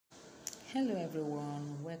Hello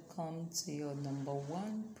everyone, welcome to your number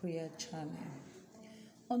one prayer channel.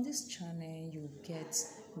 On this channel, you get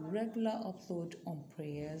regular upload on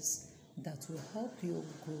prayers that will help you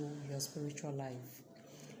grow your spiritual life.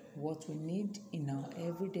 What we need in our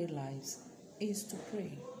everyday lives is to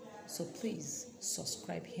pray. So please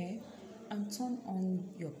subscribe here and turn on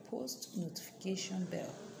your post notification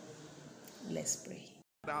bell. Let's pray.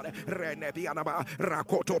 Renebianaba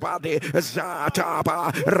Rakotobade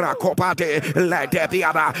Zataba Rakopade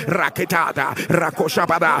Ledebiana Rakitada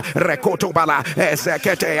Rakoshabada Rekotobala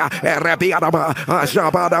Ezeketea Erebianaba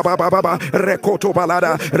Ajabada Baba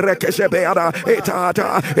Rekotobalada Rekeshebeana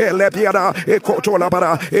Etata Elebiana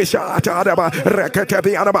Ekotolabada Eshatadaba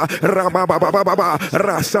Reketebianaba Ramababa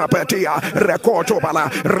Rasapetia Rekotobala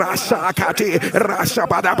Rasakati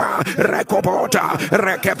Rasabadaba Rekobota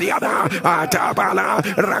Rekebiana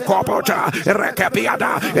Atabala Rakopota,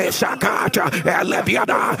 Rekapiada, Esakata,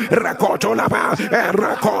 Elebiada, Rakotolaba,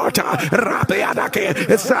 Rakota,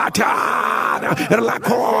 Rapiadaki, Satan,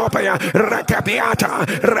 Lakopia, Rekapiata,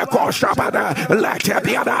 Rakoshabada,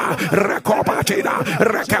 Latabiada, Rakopatina,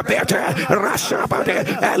 Rekapete, Rashabade,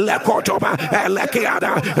 Elekotoba,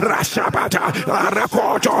 Elekiada, Rashabata,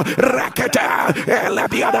 Rakoto, Raketa,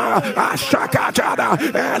 Elebiada, Ashakatada,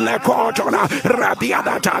 Elekotona,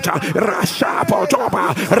 Rabiada Tata, Rashapoto.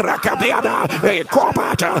 Rakabiada,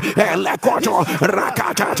 Ekopata, Elekoto,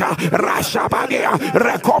 Rakatata, Rashabadia,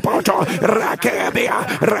 Rekopoto, Rakabia,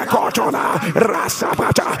 Rekotona,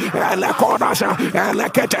 Rasabata, Elekodasa,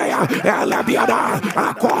 Eleketea, Elebiada,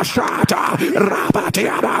 Akoshata,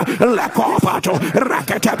 Rabatiada, Lekopato,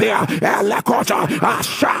 Rakatabia, Elekota,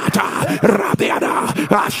 Ashata, Rabiada,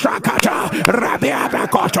 Ashakata, Rabiada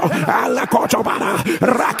Koto, Elekotobana,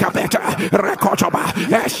 Rakabeta, Rekotoba,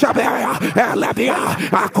 Eshabia, Elabia,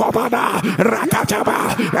 Akobana,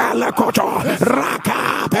 Rakataba, Elekoto,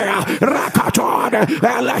 Rakabea, Rakaton,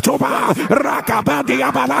 Eletoba,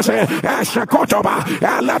 Rakabadia Balase, Eshakotoba,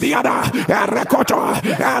 Elabiada, Erekoto,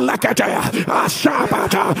 Elekete,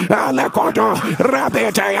 Ashabata, Elekoto,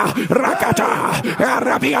 Rabetea, Rakata,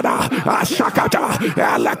 Erabiada, Ashakata,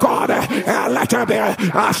 Elekode, Eletabe,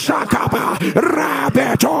 Ashakaba,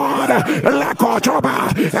 Rabeton, Lekotoba,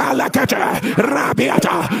 Elekete,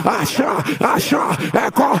 Rabiata, Asha,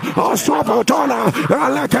 Echo, Osobotona,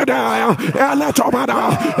 Elekadea, Eletomada,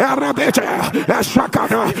 Erebete,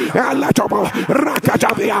 Esakada, Eletobo,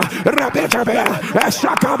 Rakatabia, Rebete,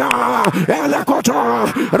 Esakada, Elekoto,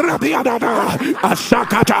 Rabiada,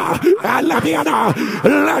 Asakata, Elabiada,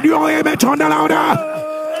 let your image on the louder.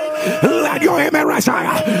 Let your image rise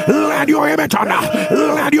higher. Let your image on.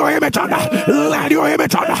 Let your image on. Let your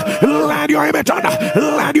image on. Let your image on.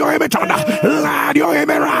 Let your image on. Let your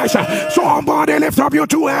image rise. Somebody lift up your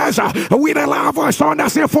two hands with a loud voice on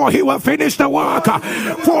and say, for he will finish the work.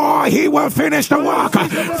 For he will finish the work.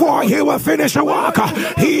 For he will finish the work.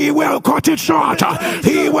 He will cut it short.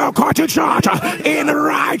 He will cut it short in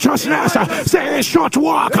righteousness. Say a short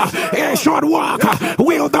walk. A short walk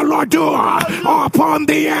will the Lord do upon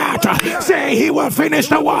the earth. Say he will finish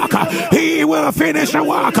the work. He will finish the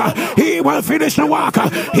work. He will finish the work.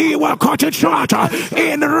 He will cut it short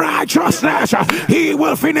in righteousness. He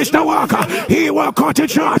will finish the work. He will cut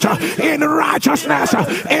it short in righteousness.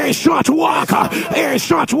 A short walk. A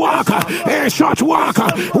short walk. A short walk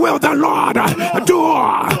will the Lord do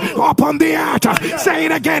upon the earth. Say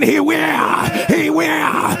it again. He will. He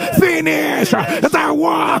will finish the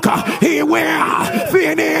work. He will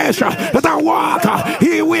finish the work.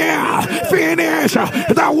 He will finish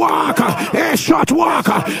the work. A short walk.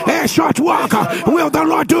 A short walk will the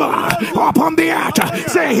Lord do upon the earth.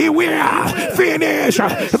 Say he will finish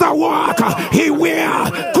the work. He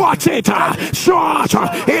will cut it short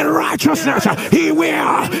in righteousness. He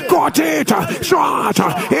will cut it short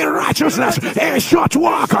in righteousness. A short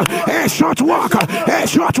walk. A short walk. A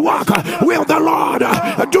short walk will the Lord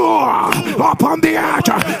do upon the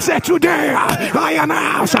earth. Say today I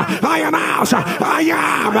announce I am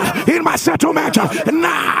in my settlement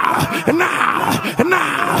now.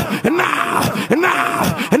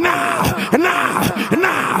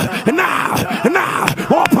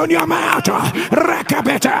 Open your mouth.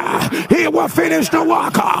 Rekabeta. He will finish the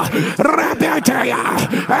work. Rebetea.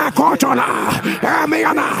 Ekotona.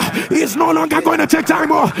 Emiana. It's no longer going to take time.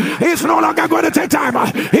 It's no longer going to take time.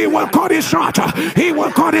 He will cut it short. He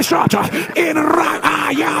will cut it short. In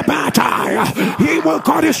Rayabata. He will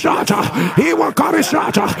cut it short. He will cut it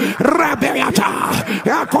short. Rebeata.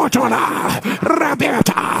 Ekotona.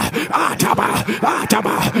 Rebeta. Ataba.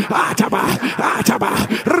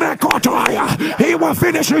 Rekoto. He will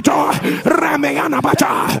finish it all.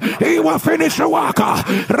 He will finish the work.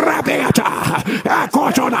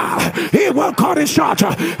 He will cut it short.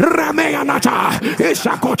 Rameanata.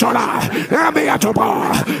 Isakotola.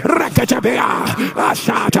 Ameatoba. Rakatabea.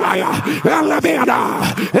 Ashataya. Alabeada.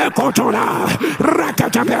 Ekotola.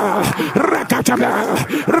 Rakatabea. Rakatabea.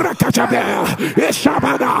 Rakatabea.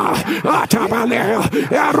 Ishabada. Atabale.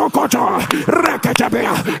 Arokoto.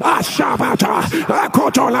 Rakatabea. Ashabata.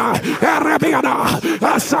 Akotola. Arabiana.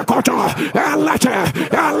 Asakoto. Alate.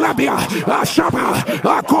 Alabia. Ashaba.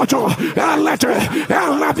 Akoto. Alate.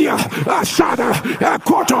 Alabia. Ashada.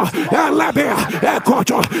 Akoto. Alabia.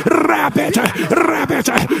 Akoto. Rabbit. Rabbit.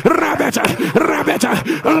 Rabbit. Rabbit.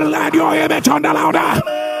 Let your image on the louder.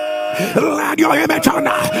 Let your image on.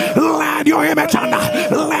 Let your image on.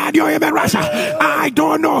 Let your image rush. I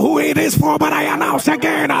don't know who it is for, but I announce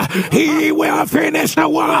again, he will finish the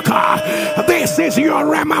work. This is your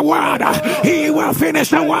Rema word. He will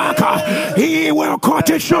finish the work. He will cut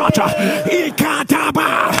it short. He can't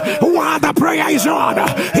while the prayer is on.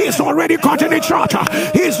 He's already cutting it short.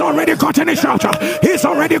 He's already cutting it short. He's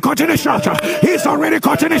already cutting it short. He's already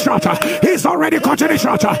cutting it short. He's already cutting it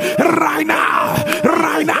short. Right now.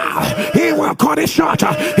 Right now. He will cut it short.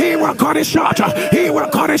 He will cut it short. He will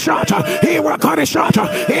cut it short. He will cut it short.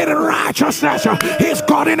 In righteousness, he's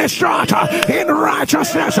cutting it short. In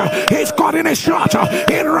righteousness, he's cutting it short.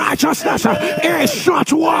 In righteousness, a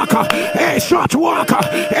short walk. A short walk.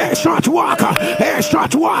 A short walk. A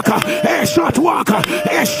short walk. A short walk.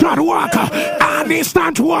 A short walk. An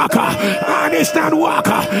instant walk. An instant walk.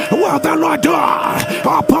 Will the Lord do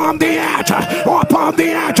upon the edge? Upon the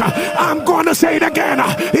edge. I'm gonna say it again.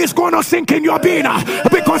 It's going to sink in your being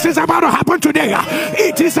because it's about to happen today.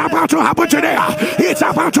 It is about to happen today. It's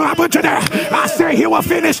about to happen today. I say he will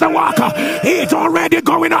finish the work. It's already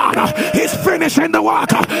going on. He's finishing the work.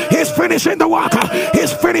 He's finishing the work.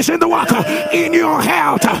 He's finishing the work in your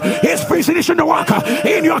health. He's finishing the work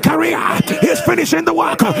in your career. He's finishing the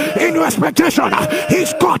work in your expectation.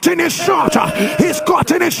 He's cutting it short. He's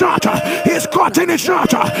cutting it short. He's cutting it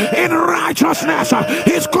short in righteousness.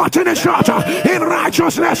 He's cutting it short in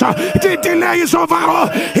righteousness. The delay is over.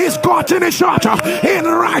 He's cutting it short in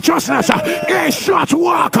righteousness. A short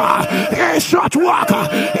walk. A short walk.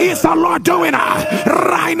 Is the Lord doing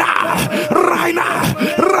right now? Right now.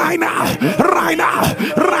 Right now. Right now.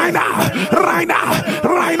 Right now. Right now.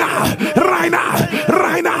 Right now. Right now.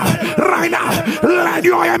 Right now. Right now. Let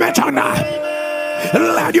your image on.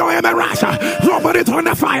 Let your image rise. Somebody turn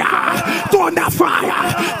the fire. Turn the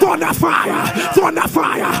fire. Turn the fire. Turn the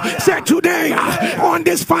fire. Say today on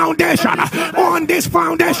this foundation. On this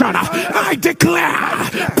foundation. I declare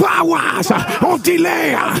powers of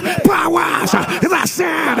delay. Powers that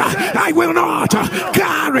said I will not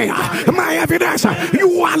carry my evidence.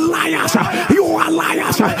 You are liars. You are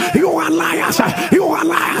liars. You are liars. You are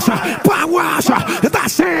liars. Powers that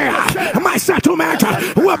say my settlement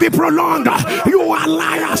will be prolonged. You are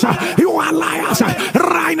liars. You are liars.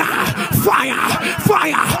 Right now. Fire.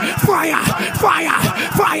 Fire. Fire. Fire.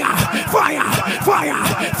 Fire. Fire. Fire.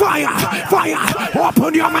 Fire. Fire.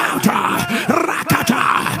 Open your mouth.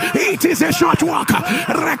 Rakata. It is a short walk.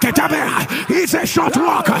 Rakata. It's a short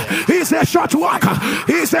walk. It's a short walk.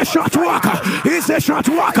 It's a short walk. It's a short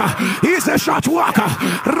walk. It's a short walk.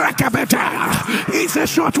 Rakabeta. It's a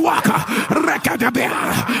short walk. Rakadabea.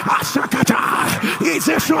 Asakata. It's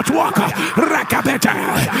a short walk. Rakabeta.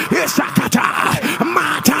 Isakata.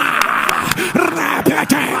 Mata.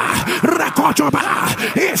 Rabete. Rakotoba.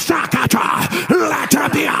 Isakata.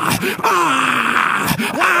 Latabia.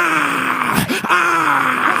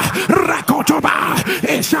 Rakotoba.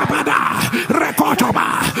 Isabada. Rakotoba.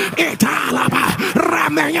 Italaba.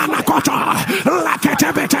 Rameyana Koto.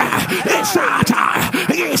 Lakatebete. Isata.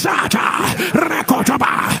 Isata.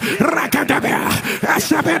 Rakotoba. Rakadebe.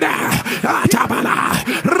 Isabeda. Atabala.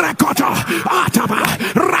 Rakoto. Ataba.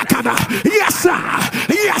 Rakada. Yes, sir.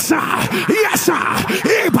 Yes, sir. Yes, sir.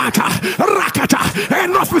 Ibata. Rakata.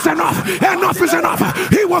 Enough is enough. Enough is enough.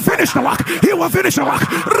 He will finish the work. He will finish the work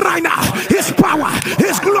right now. His power,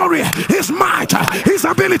 his glory, his might, his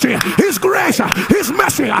ability, his grace, his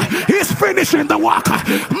mercy. He's finishing the work.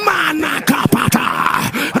 Manakapata.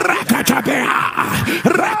 Rakatabea.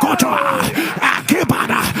 Rakoto.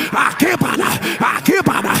 Akibana. Akibana.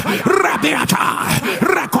 Akibana. Rabiata.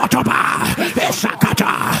 Rakotoba.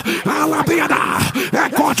 Esakata. Alabiana.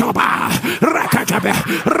 Ekotoba. Rakatabe.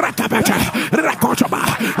 Rakabete. Rakotoba.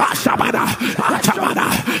 Asabana. Atabana.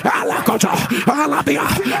 Alakoto. Alabia.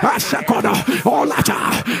 Asakoda. Olata.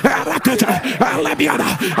 Rakata. Alabiana.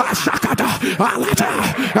 Asakata. Alata.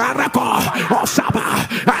 Arako. Osaba.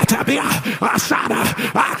 Atabia. Asada.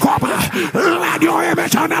 Akoba. Let your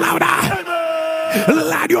image on louder.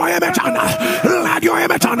 Let your image on. Let your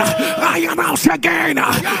image on. I announce again.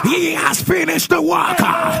 He has finished the work.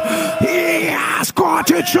 He has got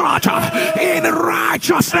to church in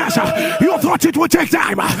righteousness. You thought it would take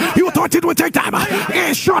time. You thought it would take time.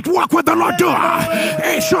 A short walk with the Lord do.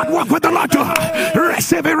 A short walk with the Lord do.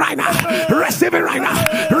 Receive it right now. Receive it right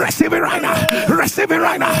now. Receive it right now. Receive it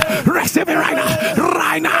right now. Receive it right now.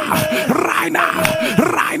 Right now. Right now.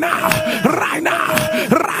 Right now. Right now.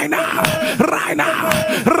 Right now. Right now.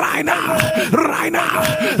 Right now, right now,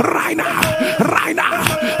 right now, right now,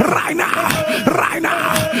 right now, right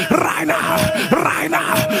now, right now, right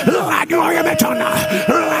now. Let your image on.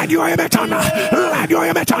 Let your image on. Let your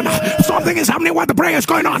image on. Something is happening while the prayer is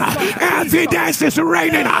going on. Evidence is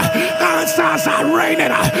raining. Answers are raining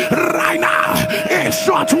right now. A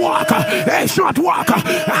short walk. A short walk.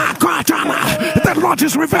 The Lord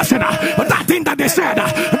is reversing that thing that they said.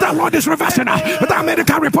 The Lord is reversing that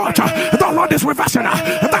medical report. The Lord is reversing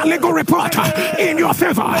that legal report in your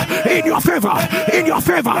favor, in your favor, in your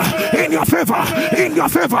favor, in your favor, in your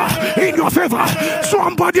favor, in your favor.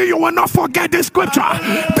 Somebody, you will not forget this scripture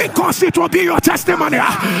because it will be your testimony.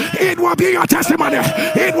 It will be your testimony.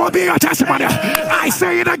 It will be your testimony. I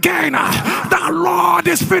say it again. The Lord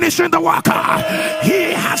is finishing the work.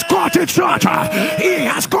 He has got it short. He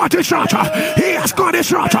has got it short. He has got it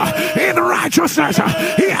short in righteousness.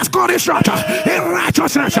 He has got it short in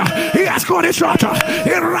righteousness. He has got it short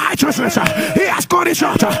in righteousness. He has got it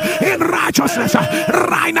short in righteousness.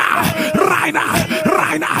 Right now, right now,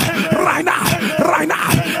 right now, right now, right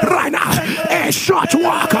now, right now. A short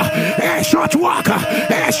walk, a short walk,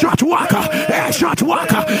 a short walk, a short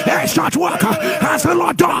walk, a short walk. Has the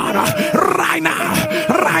Lord done right now,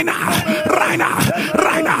 right now, right now,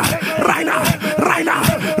 right now, right now, right now,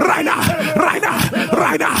 right now, right now,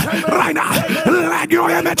 right now, right now. Let your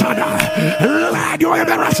image on. Let your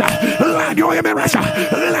image. Let your image.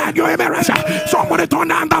 Let your image. Somebody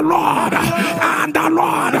turn on the Lord. And the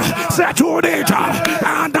Lord settled it.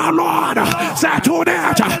 And the Lord settled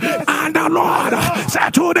it. And the Lord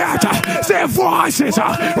settled it. Say voices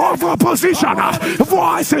of opposition.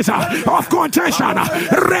 Voices of contention.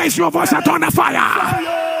 Raise your voice and turn the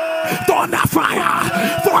fire. Thunder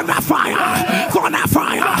fire, thunder fire, thunder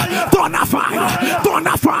fire, thunder fire,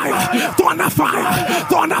 thunder fire, thunder fire,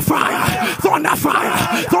 thunder fire, thunder fire,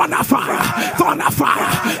 thunder fire, thunder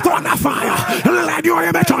fire, thunder fire. Let your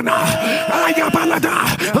image on.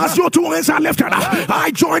 As your two hands are lifted,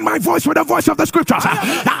 I join my voice with the voice of the scriptures,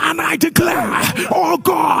 and I declare, oh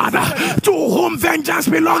God, to whom vengeance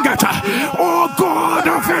belongeth, oh God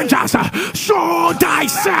of vengeance, show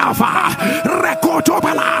thyself.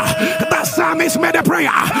 The psalmist made a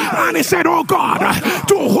prayer and he said, oh God,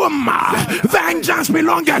 to whom vengeance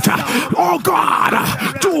belongeth, oh God,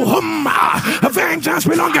 to whom vengeance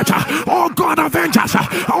belongeth, oh God of vengeance,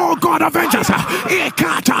 oh God of vengeance,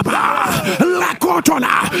 Ikataba,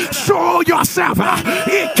 Lakotola, show yourself,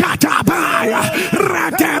 Ikataba,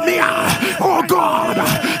 Rademia, oh God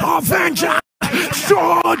of vengeance.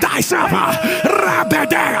 Show thyself,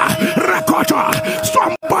 Rabedea, Rakoto.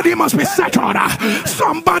 Somebody must be settled.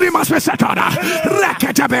 Somebody must be settled.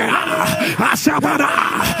 Reketebea, Asabada,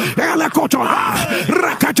 Elekoto,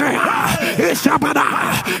 Reketea, Isabada,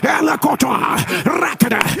 Elekoto,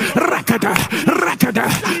 Rekede, Rekede, Rekede,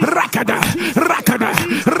 Rekede, Rekede,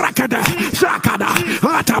 Rekede, Sakada,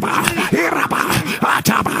 Ataba, Iraba,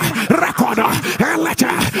 Ataba, Rekoda,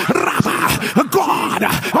 Elete, Raba, God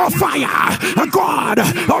of fire. A God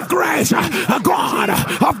of grace, a God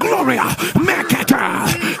of glory, Meketa,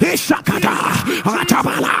 Ishakata,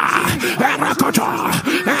 Atabala, Erakoto,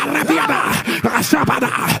 Arabiada,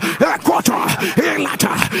 Asabada, Ekoto,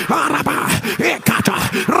 Elata, Araba, Ekata,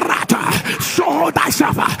 Rata, show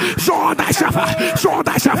thyself, show thyself, show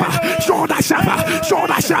thyself, show thyself, show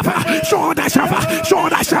thyself, show thyself, show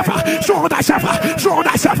thyself, show thyself, show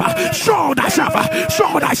thyself, show thyself,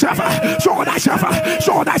 show thyself, show thyself,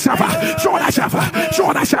 show thyself, show thyself, show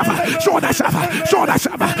thyself, show thyself, show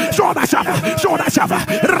thyself, show thyself, show thyself,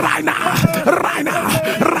 right now, right now,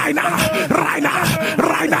 right now, right now,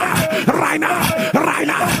 right now, right now, right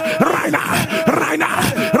now, right now, right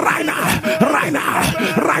now, right now, right now,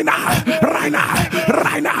 right now, right now,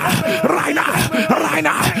 right now, right now, right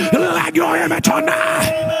now, let your image on.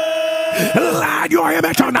 Let Let your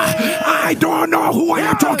image on. I don't know who I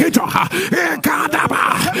am talking to.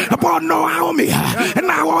 But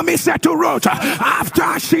Naomi said to Ruth,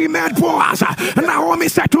 after she met Boaz, Naomi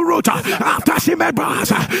said to Ruth, after she met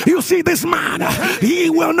Boaz, you see this man, he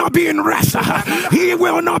will not be in rest. He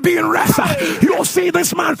will not be in rest. You see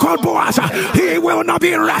this man called Boaz, he will not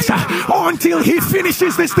be in rest until he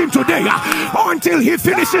finishes this thing today. Until he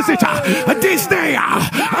finishes it this day.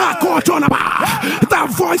 The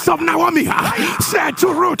voice of Naomi said to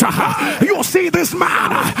Ruth, you see this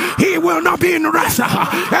man, he will not be in rest.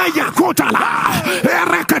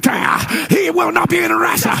 He will not be in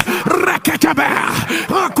rest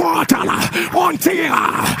until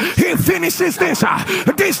he finishes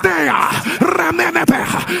this day.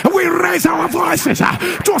 We raise our voices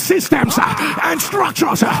to systems and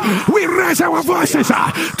structures. We raise our voices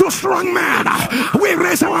to strong men. We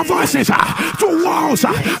raise our voices to walls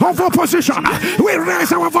of opposition. We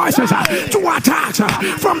raise our voices to attacks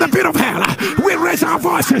from the pit of hell. We raise our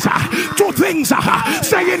voices to things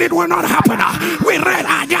saying it will not happen. We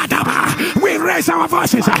raise our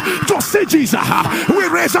voices to sieges. We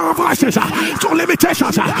raise our voices to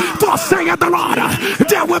limitations. For saying the Lord,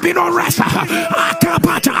 there will be no rest.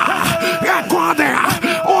 God there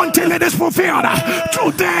until it is fulfilled.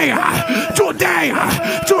 Today.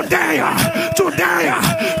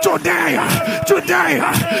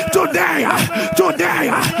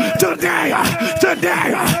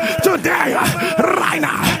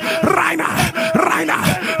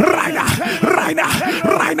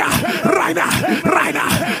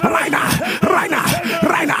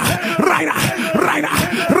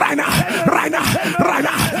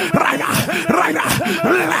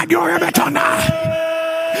 Let your image on.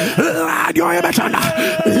 Let your image on.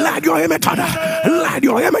 Let your image on. Let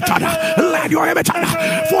your image on. Let your image on.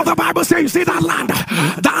 For the Bible says, you see that land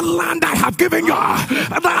I have given you,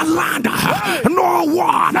 that land, no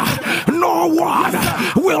one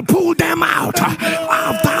will pull them out of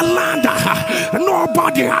that land.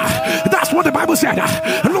 Nobody, that's what the Bible said.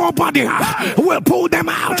 Nobody will pull them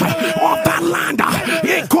out of that land.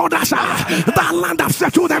 That land I've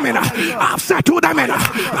settled them in. I've settled them in.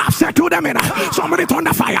 I've settled them in. Somebody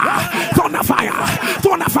thunder fire. Thunder fire.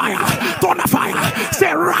 Thunder fire. Thunder fire.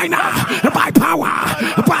 Say right now, by power,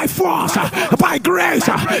 by force, by grace,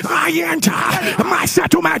 I enter my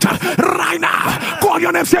settlement right now. Call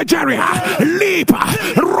your name, say Jere. Leap,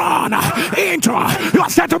 run into your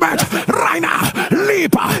settlement right now.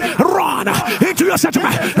 Leap, run into your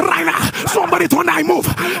settlement right now. Somebody turn, I move.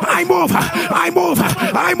 I move. I move.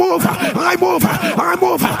 I move. I move. I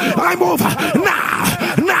move. I move. Now.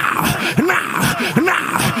 Now. Now.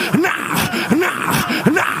 Now. Now. Now.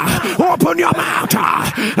 Now. Open your mouth.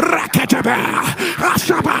 Raketebe.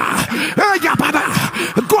 Ashaba. Yababa.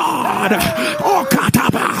 God.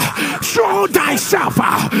 Okataba. Show thyself.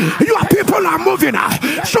 Your people are moving.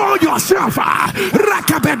 Show yourself.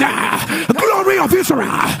 Rakabeda. Glory of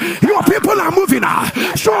Israel. Your people are moving.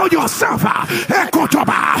 Show yourself.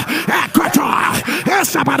 Ekotoba. Ekotoba.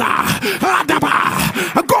 Esabada. Adaba.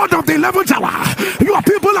 God of the 11th hour. Your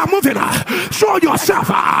people are moving. Show yourself.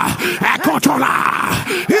 Ekotola.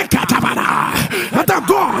 Ekatabada. The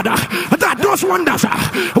God that does wonders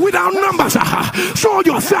without numbers. Show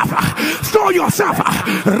yourself. Show yourself.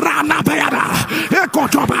 Ranabeada.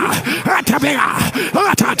 Ekotoba. Atabea.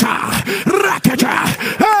 Atata. Raketa.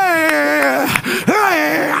 Hey.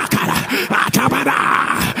 Hey. Akara. Atabada.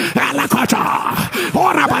 Alakoto.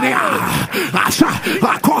 Orabadea. Asha.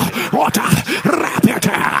 Ako. Ota.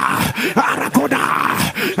 Rapeta. Arakoda.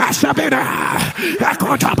 Asabeda.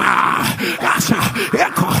 Ekotoba. Asha.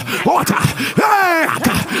 Eko. Ota. Hey.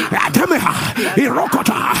 Atamea.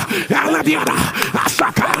 Irokota. Alabiada.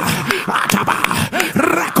 Asaka. Ataba.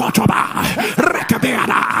 Rakotoba.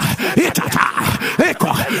 Rekabeada. Itata.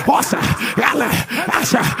 Eko. Osa. Ele.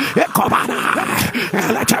 Asha. Ekobana.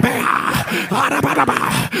 Eletabea. Arabadaba.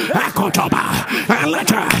 Ekotoba.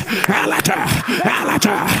 Eleta. Eleta.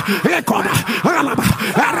 Eleta. Ekona. Alaba.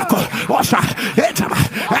 Arako. Osa. Etaba.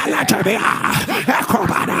 Eletabea.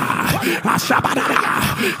 Ekobana. Asabada.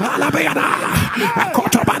 Alabeada.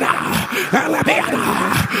 Ekotobana. Alabeada.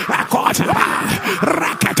 Ekotaba.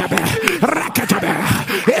 Rakatabe. Rakatabe.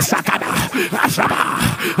 Isakada. Asaba.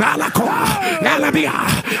 Alako. Alabia.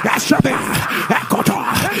 Asabe. Ekoto.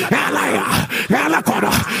 Alaya.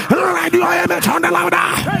 Alakoda. Let your image on the louder.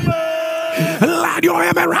 Let your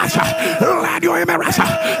image. Let your image.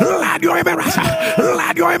 Let your image.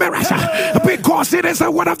 Let your image. Because because it is the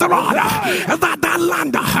word of the Lord that the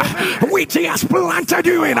land which he has planted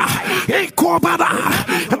you in,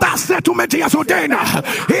 that settlement he has ordained,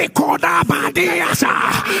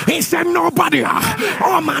 he said nobody,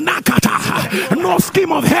 oh manakata, no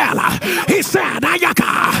scheme of hell, he said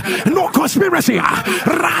ayaka, no conspiracy,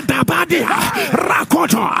 radabadia,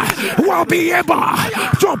 rakoto, will be able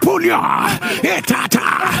to pull you out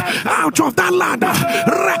of the land.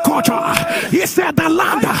 Rakoto, he said the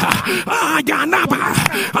land,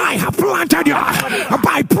 I have planted you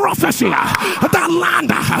by prophecy. The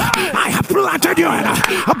land I have planted you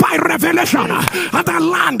by revelation. The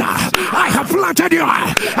land I have planted you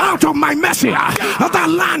out of my mercy. The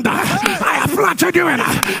land I have planted you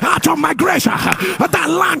out of my grace. The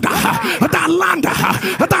land, the land,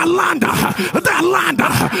 the land, the land,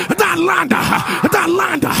 the land, the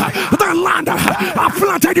land, the land I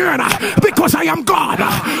planted you because I am God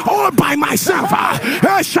all by myself.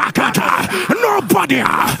 Shakata, nobody,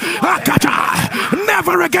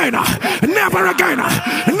 never again, never again,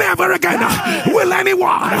 never again will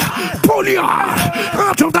anyone pull you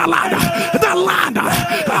out of the land. The land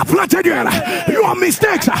I planted you. Your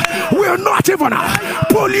mistakes will not even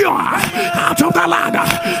pull you out of the land.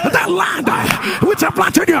 The land which I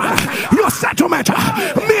planted you. Your settlement,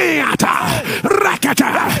 Miata,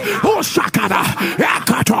 Rakata, Osakada,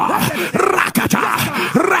 Akato, Rakata,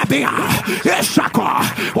 Rabia, Esako,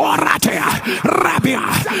 Oratea, Rabia,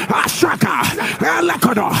 Asaka,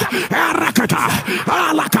 Alakodo, Arakata,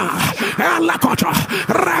 Alaka, Alakoto,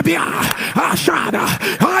 Rabia, Ashada,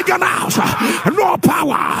 Aganaus, no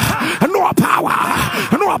power, no power,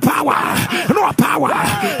 no power, no power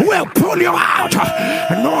will pull you out.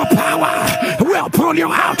 No power will pull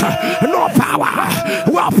you out. No power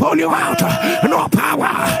will pull you out. No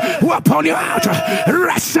power will pull you out.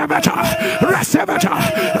 Receive it, receive it,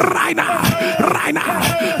 right now, right now,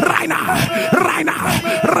 right now, right now,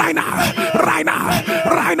 right now, right now,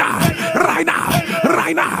 right now, right now,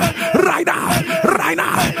 right now, right now, right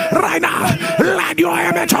now, right now. Let your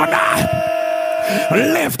image on that.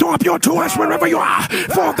 Lift up your two hands wherever you are,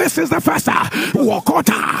 for this is the first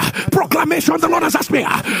Wakota proclamation the Lord has asked me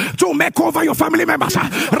to make over your family members.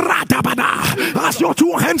 Radabada, as your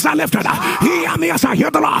two hands are lifted, hear me as I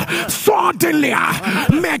hear the Lord. Suddenly,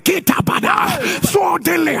 Mekita Bada,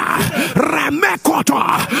 suddenly, Remekoto,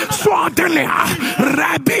 suddenly,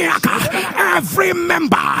 Rebiaka, every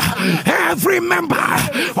member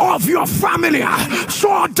of your family,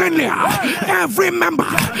 suddenly, every member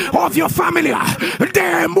of your family,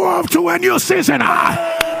 they move to a new season.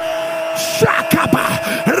 Shakaba,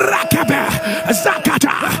 Rakabe,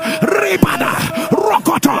 Zakata, Ribada,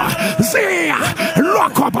 Rokoto, Zia,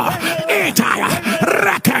 Lokobo, Itaya,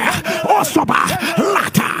 Reke, Osoba,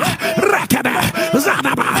 Lata, Rekede,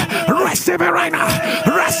 Zadaba. Receive it right now,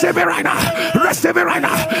 receive it right now, receive it right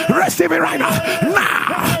now, receive it right now. Now,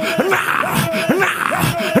 now, now, now,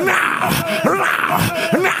 now, now,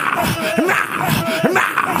 now, now.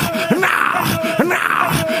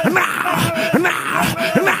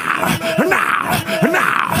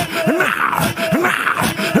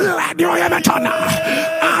 Let your image on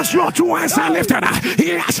as your two hands are lifted.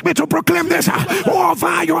 He asked me to proclaim this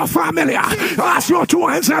over your family. As your two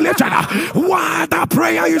hands are lifted, while the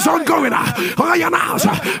prayer is ongoing, I announce,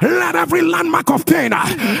 let every landmark of pain,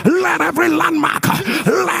 let every landmark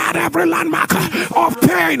of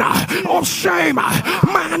pain, of shame,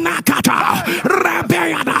 Manakata,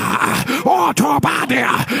 Rebeyada,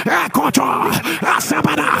 Otobadia, Ekoto,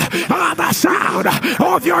 Asabada, the sound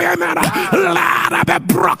of your amen, let it be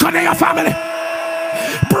broken in your family.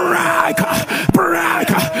 Break, break,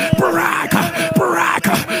 break, break, break,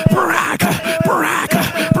 break,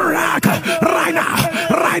 break, right now,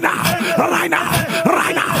 right now, right now, right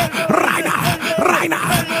now, right now, right now, right now,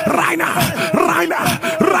 right now, right now,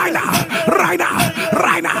 right now,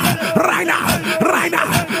 right now, right now, right now,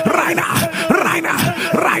 right now, right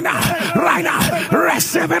now, right now, right now.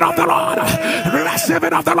 Receive it of the Lord, receive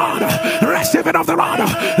it of the Lord, receive it of the Lord,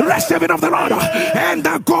 receive it of the Lord, and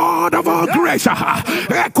the God of all grace,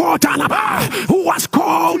 who has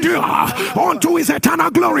called you unto his eternal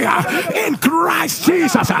glory in Christ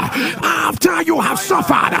Jesus, after you have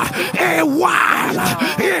suffered a while,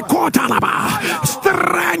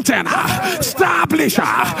 strengthen, establish,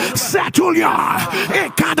 settle you,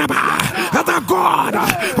 the God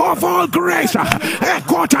of all grace,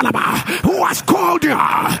 who has called you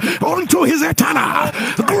unto his eternal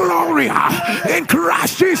glory in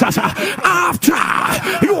Christ Jesus, after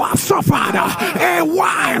you have suffered a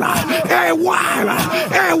while,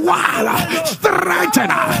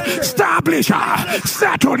 strengthen, establish,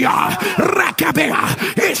 settle you, Rekabea,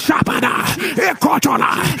 Ishabada,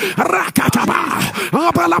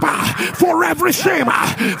 For every shame,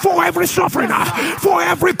 for every suffering, for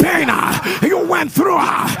every pain you went through,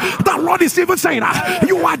 the Lord is even saying,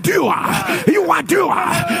 you are due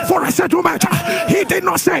for a settlement. He did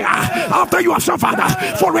not say after you have suffered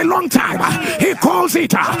for a long time. He calls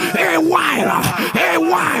it a while.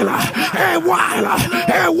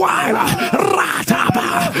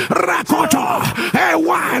 Rataba, Rakoto, a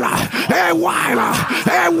while.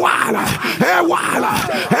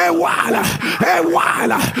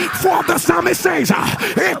 For the psalmist says,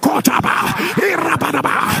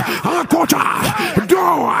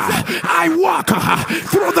 though I walk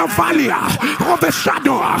through the valley of the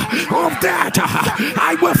shadow of death,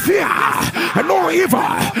 I will fear no evil,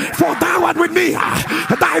 for thou art with me.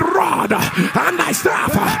 Thy rod and thy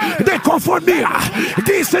staff, they comfort me.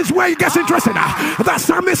 This is where it gets interesting. The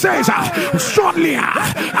psalmist says, shortly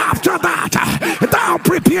after that, thou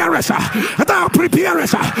preparest.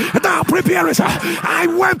 I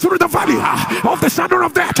went through the valley of the shadow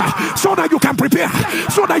of death so that you can prepare.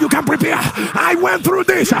 I went through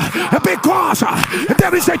this because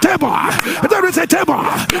there is a table.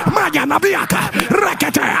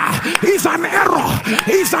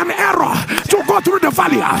 It's an error to go through the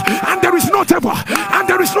valley and there is no table.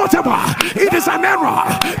 It is an error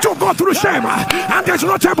to go through shame and there's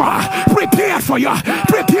no table prepared for you.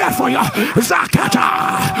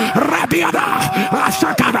 Zakata, Rabiada,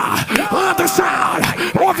 Ashakada, on the sound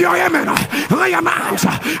of your amen, I announce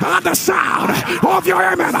on the sound of your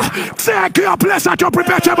amen. Take your place at your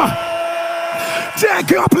prepared table. Take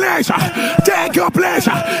your place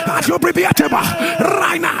as you prepare table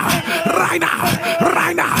right now.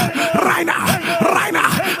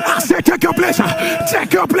 I say take your place.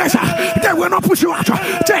 They will not push you out.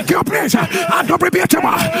 Take your place at your prepare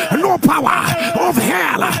table. No power of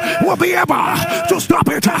hell will be able to stop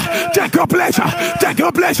it. Take your place at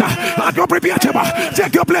your prepare table.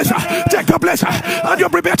 Take your place at your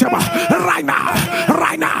prepare table right now.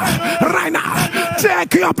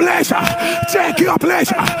 Take your place at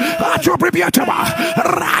your prepare table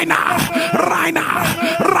right now.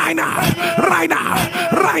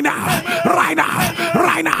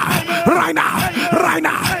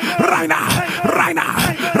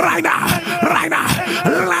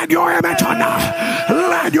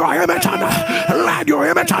 Let your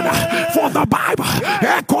amen turn. For the Bible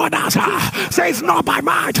says not by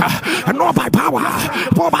might, not by power,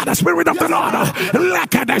 but by the Spirit of the Lord.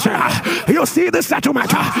 You see the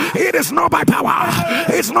settlement. It is not by power,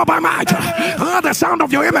 it's not by might. The sound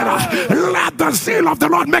of your amen. Let the zeal of the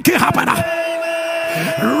Lord make it happen.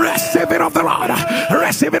 Receive it of the Lord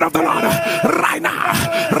right now.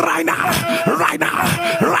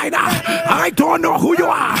 I don't know who you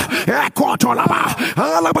are.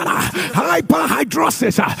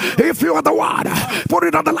 Hyperhidrosis. If you are the one, put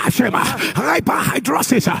it on the live stream.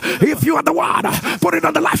 Hyperhidrosis. If you are the one, put it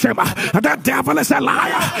on the live stream. The devil is a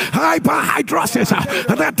liar. Hyperhidrosis.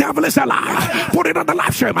 The devil is a liar. Put it on the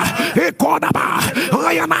live stream.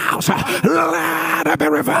 I announce, let it be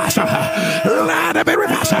reversed. Let it be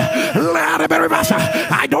reversed.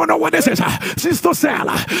 I don't know what this is. Sister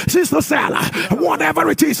Sarah, whatever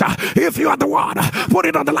it is, if you are the one, put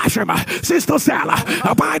it on the live stream. Sister Sarah,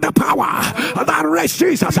 by the power that raised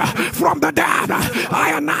Jesus from the dead,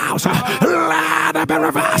 I announce, let it be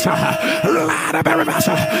reversed.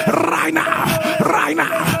 Right now.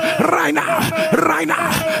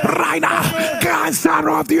 Cancer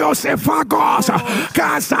of the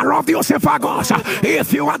esophagus.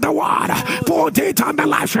 If you are the one, put it on the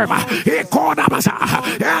live stream.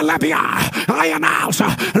 I announce,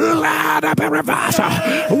 let it be reversed.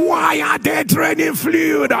 Why are they draining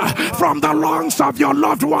fluid from the lungs of your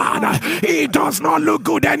loved one? It does not look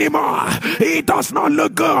good anymore. It does not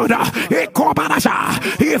look good.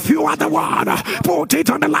 If you are the one, put it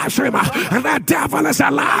on the live stream. The devil is a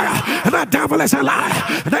liar.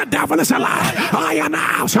 I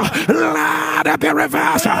announce, let it be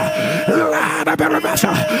reversed.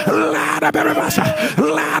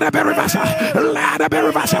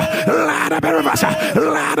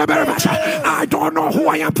 I don't know who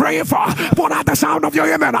I am praying for, but at the sound of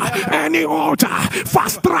your amen, any altar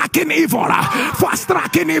fast tracking evil,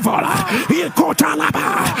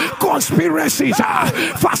 conspiracies,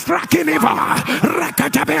 fast tracking evil,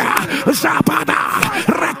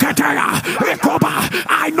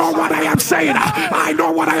 I know what I am saying. seeing. I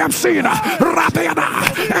know what I am seeing.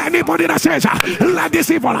 Anybody that says, let this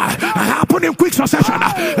evil happen in quick succession,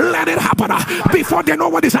 let it happen before they know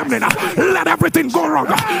what is happening. Let everything go wrong.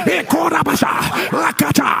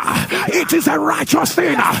 It is a righteous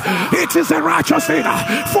thing. It is a righteous thing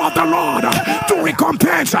for the Lord to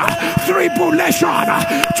recompense tribulation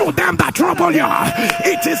to them that trouble you.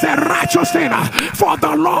 It is a righteous thing for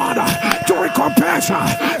the Lord to recompense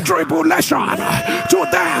tribulation to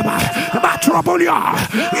them that trouble you.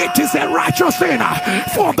 It is a righteous thing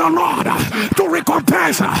for the Lord to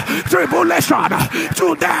recompense tribulation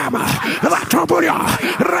to them that trouble you.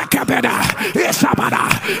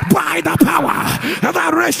 By the power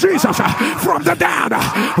that raised Jesus from the dead,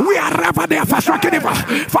 we are ever there for striking evil,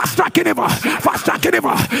 for striking evil, for striking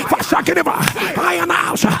evil, for striking evil. I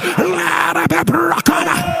announce, let it be broken.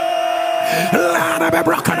 Let it be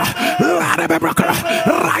broken. Let it be broken.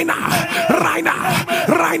 Right now. Right now.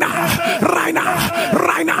 Right now. Right now.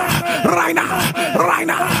 Right now. Right now. Right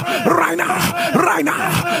now. Right now. Right now.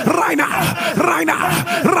 Right now. Right now.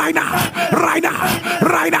 Right now. Right now.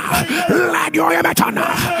 Right now. Let your image on.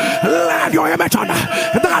 Let your image on.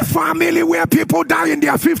 That family where people die in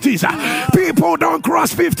their 50s. People don't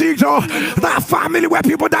cross 50. So that family where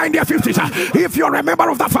people die in their 50s. If you're a member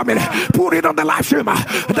of that family, put it on the live stream.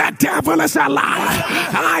 The devil is a liar.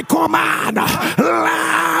 I command,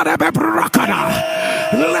 let it be broken.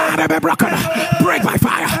 Let it be broken. Break by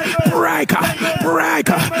fire. Break. Break.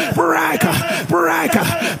 Break. Break.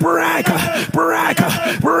 Break. Break.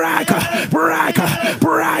 Break. Break.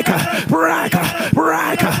 Break. Break.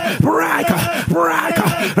 Break. Break. Break.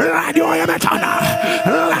 Let your image on.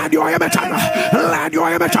 Let your image on. Let your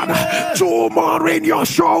image on. Two more in your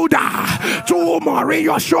shoulder. Two more in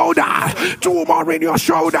your shoulder. Two more in your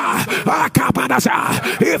shoulder.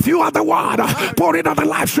 If you are the one, put it on the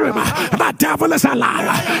live stream. The devil is a liar.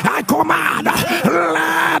 I command,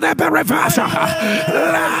 let it be reversed.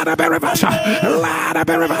 Let it be reversed. Let it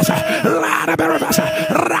be reversed. Let it be reversed.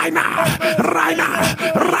 Right now. Right now.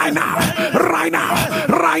 Right now. Right now.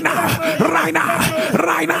 Right now. Right now.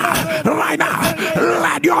 Right now. Right now.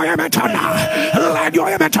 Let your image on. Let your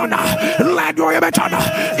image on. Let your image on.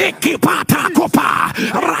 Ikipata kopa.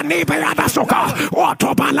 Ranibeada soka.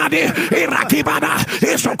 Otobalade. Irakibada.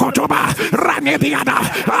 Isokotoba. Ranibiada.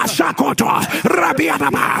 Ashakoto.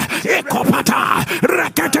 Rabiadaba. Ikopata.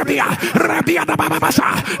 Rakatebia. Rabiada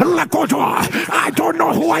babasa. Lakoto. I don't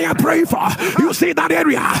know who I am praying for. You see that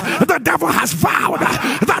area? The devil has vowed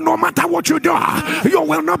that no matter what you do, you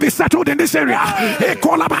will not be settled in this area.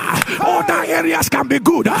 Other areas can be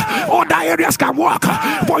good. Other areas can work.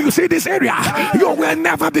 But you see this area, you will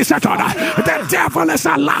never be settled. The devil is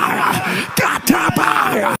a liar.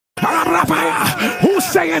 Katabaya. Who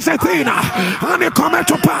says a thing and it cometh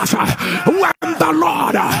to pass when the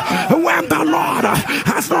Lord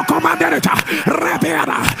has not commanded it.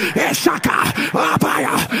 Rebera, Eshaka,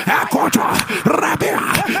 Abaya, Ekoto,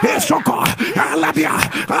 Rebera, Esoko, Alabia,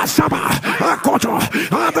 Asaba, Ekoto,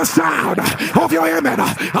 on the sound of your amen,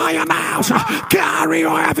 I announce, carry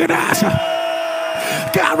your evidence.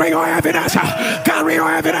 Carry your evidence. Carry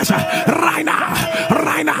your evidence. Right now.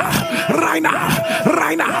 Right now. Right now.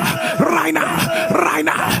 Right now. Right now. Right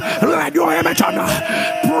now. Let your image on.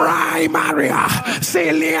 Primaria.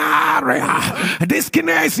 Ciliaria.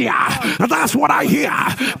 Dyskinesia. That's what I hear.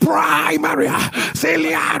 Primaria.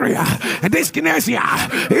 Ciliaria. Dyskinesia.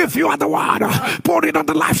 If you are the one, put it on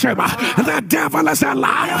the live stream. The devil is a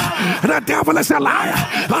liar. The devil is a liar.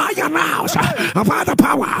 I announce by the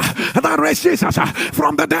power that raised Jesus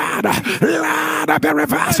from the dead, let it be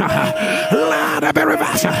reversed. Let it be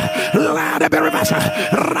reversed. Let it be reversed.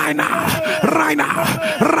 Right now. Right now.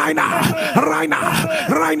 Right now. Right now.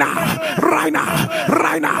 Right now. Right now.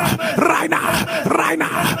 Right now. Right now. Right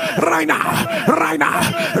now. Right now. Right now.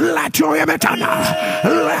 Let your image on.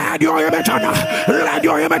 Let your image on. Let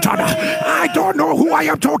your image on. I don't know who I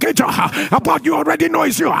am talking to, but you already know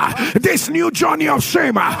it's you. This new journey of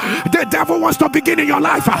shame, the devil wants to begin in your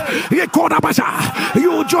life. You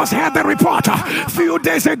just heard the report a few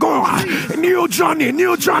days ago. New journey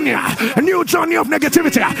of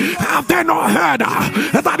negativity. Have they not heard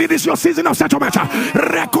that it is your season of settlement?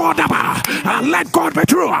 Record and let God be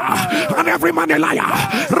true and every man a liar.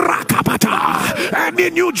 Rakapata. And a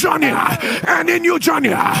new journey, and a new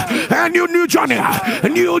journey, and new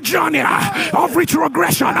journey of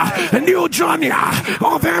retrogression, a new journey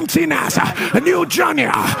of emptiness, a new journey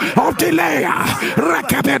of delay.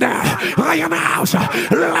 I announce,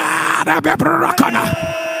 let it be broken.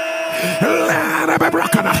 Let it be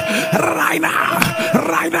broken right now,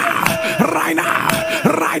 right now, right now,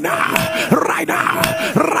 right now, right now,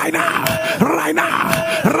 right now, right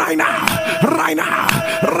now, right now, right now,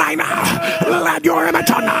 right now. Let your image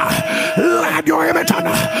turn. Let your image turn.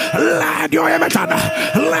 Let your image turn.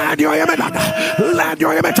 Let your image turn. Let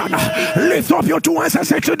your image turn. Lift up your two hands and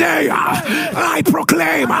say, today I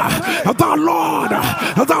proclaim the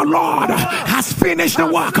Lord has finished the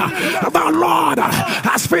work. The Lord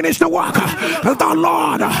has finished the work. The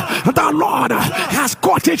Lord has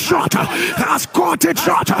cut it short. Has cut it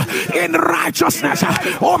short in righteousness.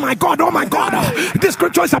 Oh my God, oh my God. This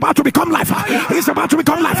scripture is about to become life. It's about to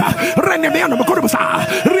become life.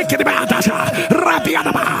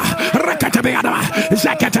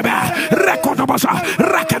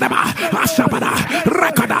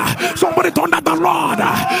 Somebody told that the Lord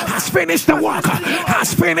has finished the work.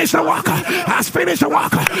 Has finished the work. Has finished the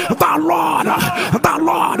work. The Lord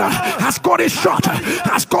has got it short.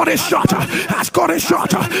 Has got it short. Has got it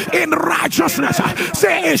short in righteousness.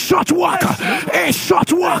 Say a short work. A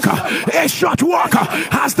short work. A short work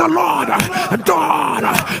has the Lord done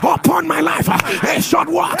upon my life. A short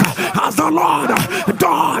work has the Lord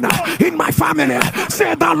done in my family.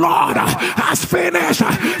 Say the Lord has finished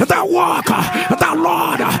the work. The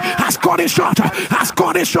Lord has got it short. Has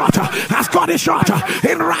got it short. Has got it short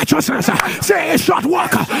in righteousness. Say a short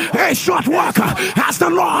work. A short work has the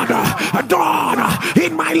Lord done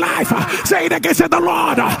in my life. Say it again. Say the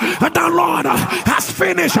Lord has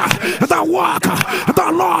finished the work.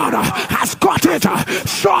 The Lord has got it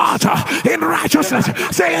short in righteousness.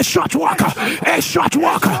 Say a short work. A short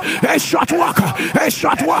work. A short work. A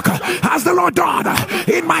short work has the Lord done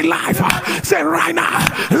in my life. Say right now,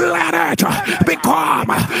 let it become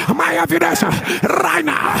my evidence. Right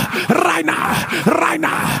now, right now, right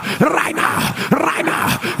now, right now, right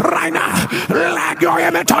now, right now. Let your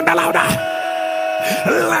image turn louder.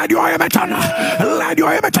 Let your image turn. Let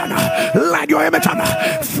your image turn. Let your image turn.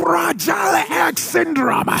 Fragile X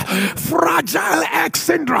syndrome. Fragile X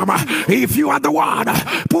syndrome. If you are the one,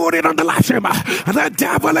 put it on the live stream. The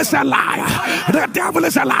devil is a liar. The devil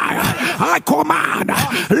is a liar. I command,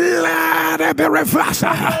 let it be reversed.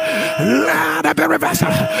 Let it be reversed.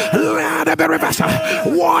 Let it be reversed.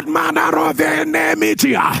 What manner of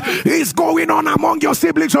enmity is going on among your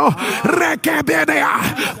siblings?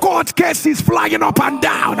 Court cases flying up and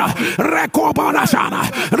down.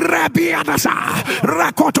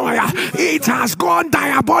 It has gone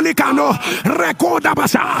diabolical.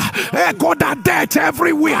 Death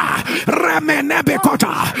everywhere.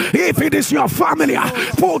 If it is your family,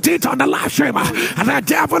 put it on the live stream. The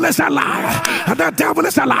devil is a liar. The devil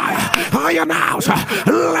is a liar. I announce,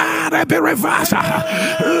 let it be reversed.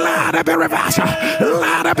 Let it be reversed.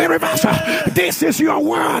 Let it be reversed. This is your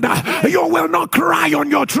word. You will not cry on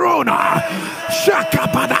your throne.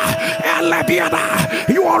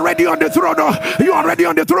 You are already on the throne. You are already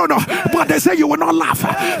on the throne. But they say you will not laugh.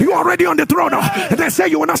 You are already on the throne. They say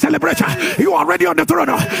you will not celebrate. You are already on the throne.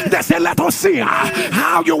 They say let us see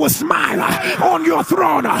how you will smile on your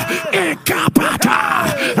throne.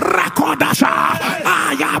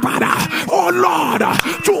 Oh Lord,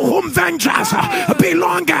 to whom vengeance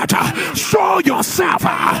belongeth, show yourself.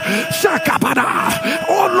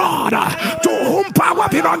 Oh Lord, to whom power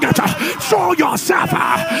belongeth, show yourself.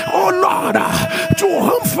 Oh Lord, to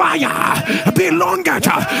whom fire belongeth,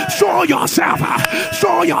 show yourself.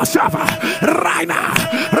 Show yourself right now,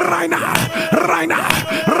 right now, right now,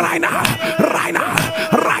 right now, right now,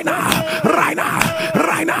 right now, right now,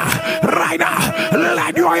 right now, right now.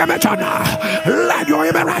 Let your image on. Let your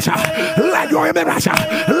image rush. Let your image rush.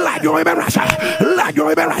 Let your image rush. Let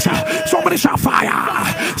your image rush. Somebody shout fire.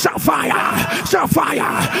 Shout fire. Shout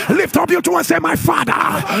fire. Lift up your two and say, my Father,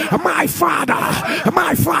 my Father,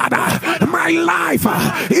 my Father, my life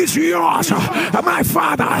is yours. My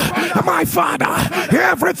Father, my Father,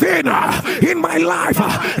 everything in my life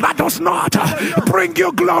that does not bring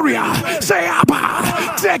you glory, say,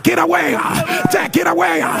 Abba, take it away. Take it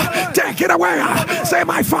away. Take it away. Say,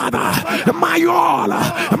 my Father, my all,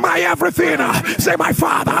 my everything. Say, my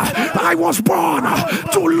Father, I was born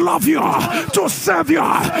to love you, to serve you,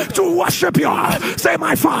 to worship you. Say,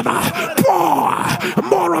 my Father, pour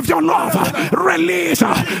more of your love, release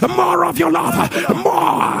more of your love,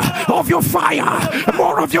 more of your fire,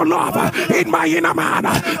 more of your love in my inner man.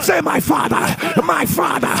 Say, my Father,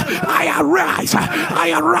 I arise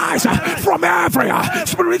from every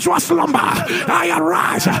spiritual slumber. I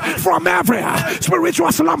arise from every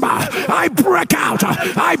spiritual slumber. I break out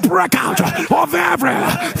of every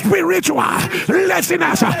spiritual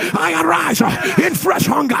laziness. I arise in fresh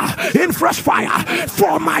hunger, in fresh fire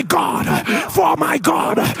for my God, for my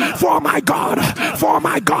God, for my God, for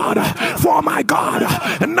my God, for my God.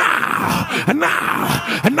 Now,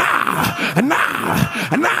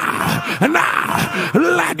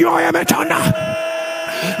 let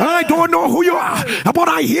I don't know who you are, but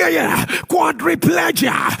I hear you.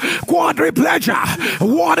 Quadriplegia,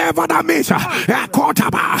 whatever that means.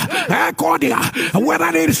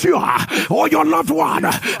 Whether it is you or your loved one,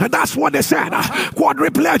 that's what they said.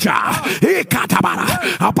 Quadriplegia,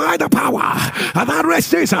 by the power that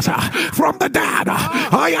raised Jesus from the dead,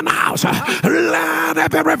 I announce, let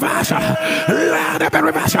it be reversed. Let it be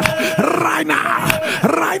reversed. Right now.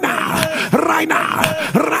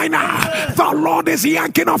 The Lord is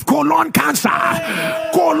yanking off colon cancer.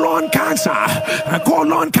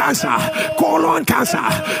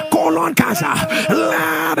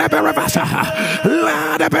 Let it be reversed.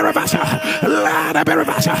 Let it be reversed. Let it be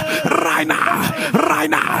reversed. Right now.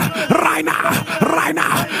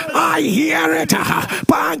 I hear it.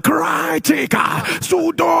 Pancreatic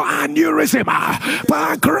pseudo-aneurysm.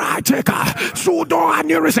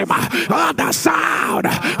 The sound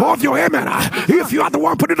of your amen. If you are the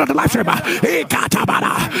one putting it on the live stream,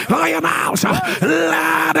 I announce,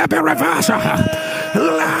 let it be reversed.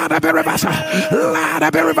 Let it be reversed. Let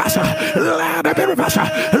it be reversed. Let it be reversed.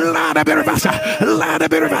 Let it be reversed. Let it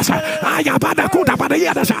be reversed.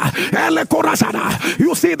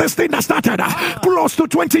 You see this thing that started close to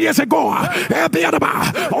 20 years ago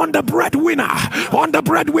on the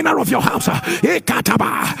breadwinner of your house.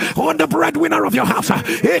 On the breadwinner of your house.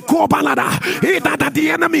 That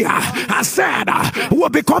the enemy has said will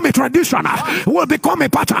become a tradition, will become a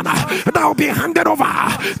pattern that will be handed over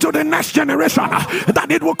to the next generation,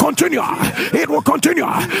 that it will continue.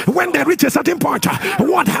 When they reach a certain point,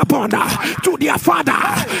 what happened to their father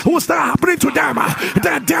who started happening to them?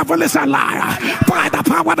 The devil is a liar. By the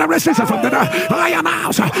power that raises from the dead, I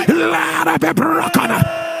announce, let it be broken.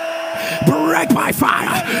 Break by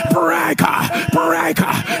fire. Break.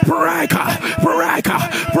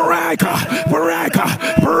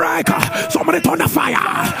 Somebody turn the fire.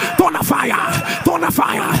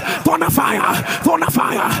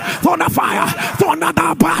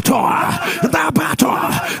 The battle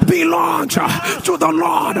belongs to the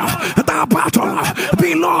Lord. The battle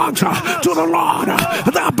belongs to the Lord.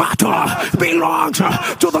 The battle belongs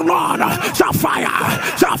to the Lord. Sapphire.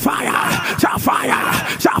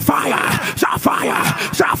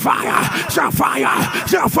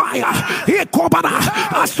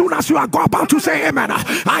 As soon as you are about to say amen,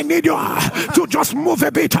 I need you to just move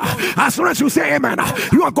a bit. As soon as you say amen,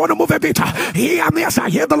 you are going to move a bit. Hear me as I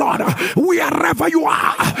hear the Lord. Wherever you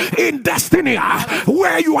are in destiny,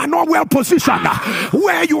 where you are not well positioned, by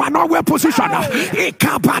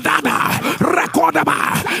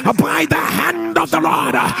the hand of the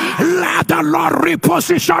Lord, let the Lord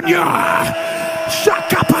reposition you.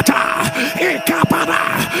 Shakapata, Ekapata,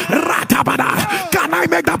 Ratabada. Can I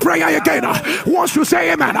make that prayer again? Once you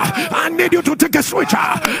say amen, I need you to take a switch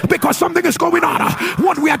because something is going on.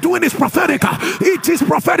 What we are doing is prophetic. It is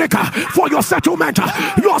prophetic for your settlement.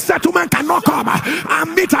 Your settlement cannot come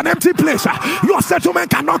and meet an empty place. Your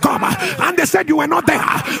settlement cannot come and they said you were not there.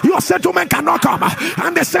 Your settlement cannot come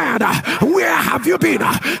and they said, where have you been?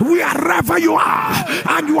 Wherever you are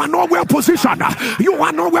and you are not well positioned.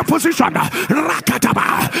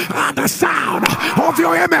 And the sound of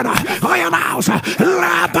your amen, I announce,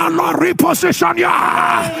 let the Lord reposition you.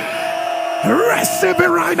 Receive it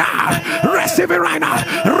right now.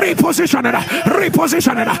 Reposition it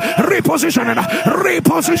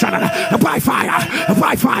by fire.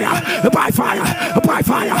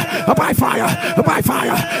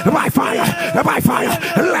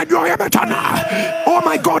 Let your amen turn now. Oh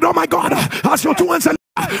my God, as your two answers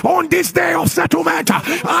on this day of settlement,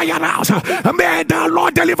 I announce, may the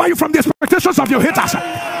Lord deliver you from the expectations of your haters.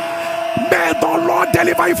 May the Lord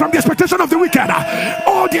deliver you from the expectation of the wicked.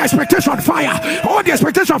 All the expectation fire. All the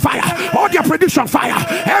expectation fire. All the prediction fire.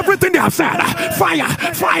 Everything they have said fire.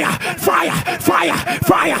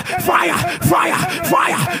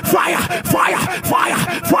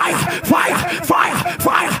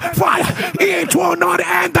 It will not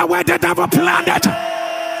end the way the devil planned it.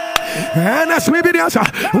 And as we begin,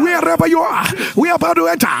 wherever you are, we are about to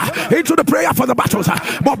enter into the prayer for the battles.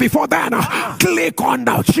 But before then, click on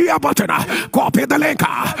the share button, copy the link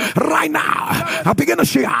right now. Begin to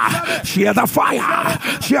share the fire,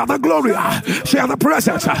 share the glory, share the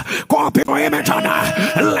presence. Copy your image on,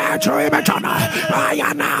 let your image on. I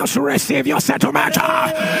announce, receive your settlement.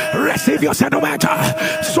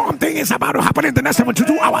 Something is about to happen in the next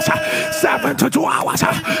 72 hours. 72 hours,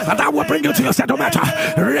 and that will bring you to your settlement.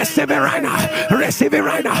 Receive Receive it right now. Receive it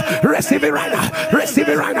right now. Receive it right now. Receive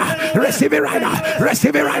it right now. Receive it right now.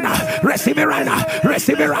 Receive it right now. Receive it right now.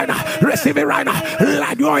 Receive it right now. Receive it right now.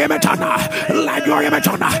 Let your image on. Let your image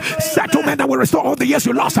on. Settlement that will restore all the years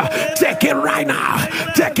you lost. Take it right now.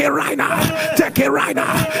 Take it right now. Take it right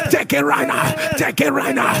now. Take it right now. Take it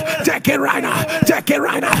right now. Take it right now. Take it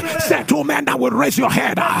right now. Settlement that will raise your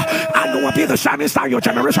head and will be the shining star of your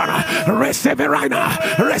generation. Receive it right now.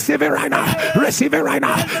 Receive it right now. Receive it right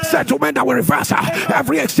now. Settlement that will reverse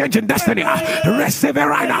every exchange in destiny. Receive it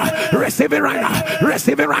right now. Receive it right now.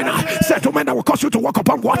 Receive it right now. Settlement that will cause you to walk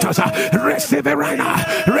upon waters. Receive it right now.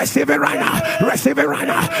 Receive it right now. Receive it right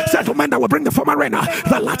now. Settlement that will bring the former rain,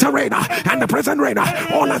 the latter rain, and the present rain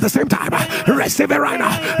all at the same time. Receive it right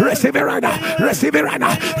now. Receive it right now. Receive it right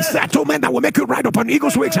now. Settlement that will make you ride upon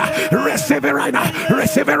eagle's wings. Receive it right now.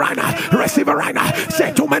 Receive it right now. Receive it right now.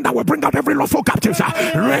 Settlement that will bring out every lawful captives.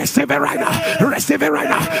 Receive it right now. Receive it right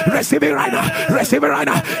now. Receive it right now. Receive it right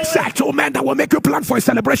now. Settlement that will make you plan for a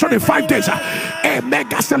celebration in 5 days. A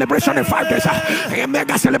mega celebration in 5 days. A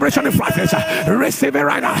mega celebration in 5 days. Receive it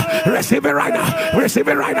right now. Receive it right now. Receive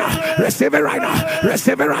it right now. Receive it right now.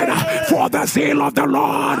 Receive it right now. For the seal of the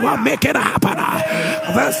Lord will make it happen.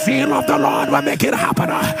 The seal of the Lord will make it happen.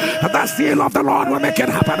 The seal of the Lord will make it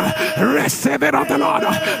happen. Receive it of the Lord.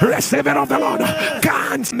 Receive it of the Lord.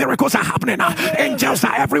 God's miracles are happening. Angels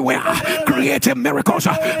are everywhere. Creating miracles.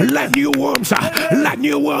 Let new worms. Let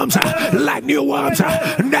new worms. Let new worms.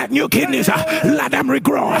 Let new kidneys. Let them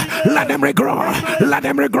regrow. Let them regrow. Let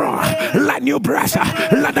them regrow. Let new breasts.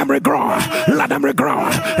 Let them regrow. Let them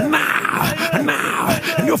regrow. Now.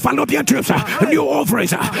 New fallopian tubes. New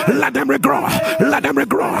ovaries. Let them regrow. Let them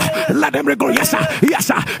regrow. Let them regrow. Yes, sir. Yes,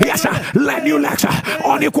 sir. Yes, sir. Let new legs.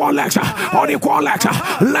 Unequal legs. Unequal legs.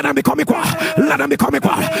 Let them become equal. Let them become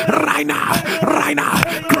equal. Right now. Right now.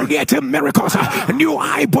 Creating miracles. New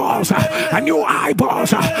eyeballs. New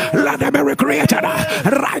eyeballs. Let them be recreated.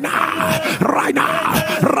 Right now. Right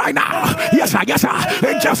now. Right now. Yes, sir. Yes, sir.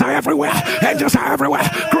 Angels are everywhere. Angels are everywhere.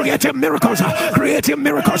 Creating miracles. Creating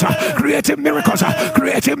miracles. Creating miracles.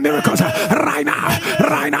 Creating miracles. Right now.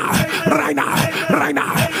 Right now. Right now. Right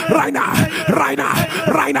now. Right now. Right now.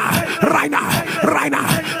 Right now. Right now. Right now.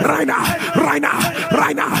 Right now. Right now. Right now.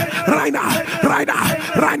 Right now. Right now.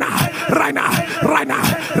 Right now. Right now. Right now.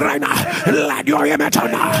 Right now. Let your image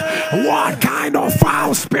on. What kind of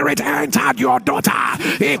foul spirit entered your daughter?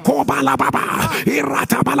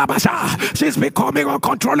 She's becoming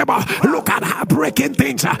uncontrollable. Look at her breaking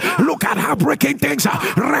things. Look at her breaking things.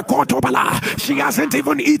 She hasn't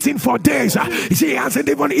even eaten for days. She hasn't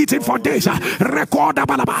even eaten for days. She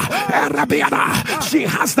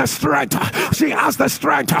has the strength. She has the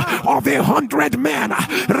strength of 100 men.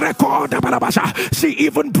 She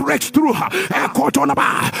even breaks through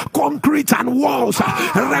concrete and walls.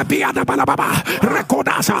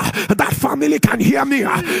 That family can hear me.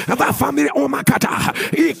 That family,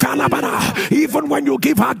 even when you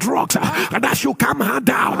give her drugs, that should calm her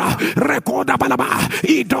down.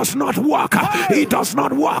 It does not work. It does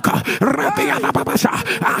not work.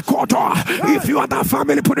 If you are that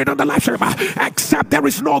family, put it on the live stream. Except there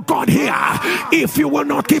is no God here. If you will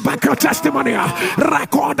not keep back your testimony,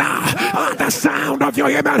 recorder at the sound of your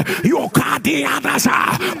amen, you can't the others.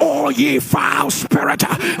 Oh, ye foul spirit,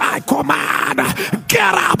 I command,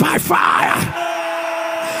 get out by fire.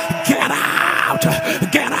 Get out,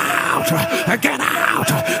 get out, get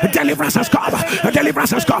out. Deliverance has come,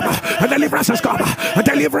 deliverance has come, deliverance has come,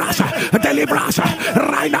 deliverance, deliverance.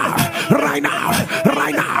 Right now, right now,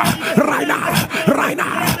 right now, right now, right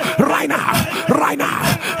now, right now, right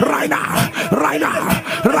now, right now, right now,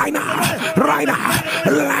 right now, right now.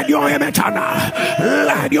 Let your image on,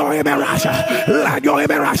 let your image rush, let your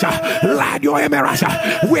image rush, let your image rush.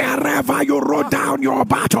 Wherever you wrote down your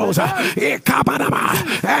battles,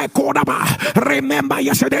 remember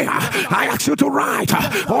yesterday, I asked you to write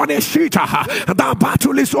on a sheet, the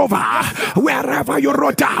battle is over. Wherever you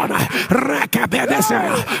wrote down,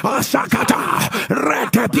 Rekebedese, Asakata,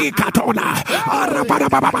 Retebikatona,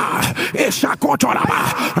 Arabababa,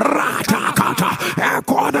 Ishakotoraba, Ratakata,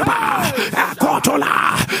 Ekodaba, Ekotola,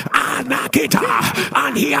 Anakita,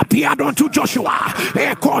 and he appeared unto Joshua,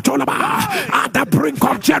 Ekotolaba, at the brink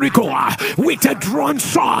of Jericho, with a drawn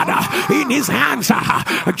sword in his hands.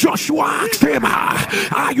 Joshua asked him,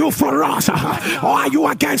 are you for us or are you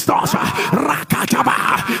against us?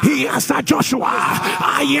 Rakataba. He answered Joshua,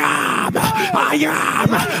 I am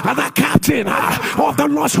the captain of the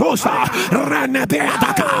lost host. I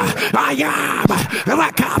am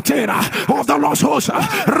the captain of the lost host.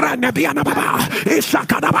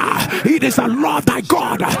 It is the Lord thy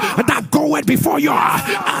God that goeth before you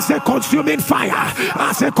as a consuming fire,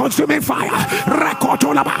 as a consuming fire.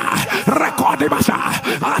 Rekotolaba, Rekodibasa,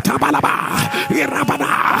 Atabalaba,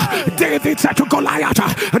 Irabana. David said to Goliath,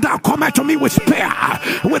 thou comest to me with spear,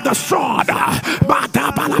 with the sword, but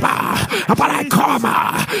I come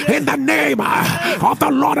in the name of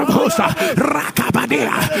the Lord of hosts.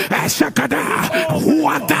 Rakabadia, Shakada, who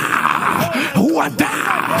are thou? Who are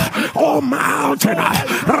thou? O mountain,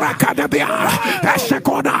 Rakadabia,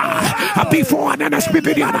 Shakoda, before an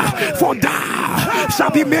Espidiana, for thou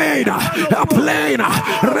shall be made a plain,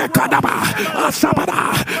 Rekadaba,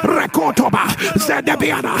 Asabada, Rekotoba,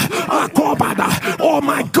 Zedebiana, Akobada. Oh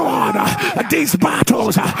my God, these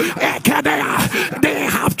battles, they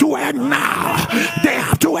have to end now. They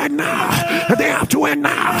have to end now. They have to end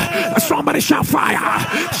now. Somebody shout fire,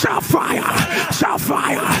 shout fire, shout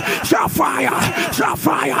fire, shout fire, shout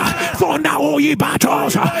fire. For now, all ye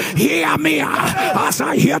battles, hear me as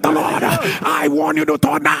I hear the Lord. I warn you to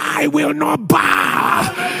turn. I will not bow.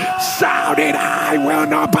 Shout it, I will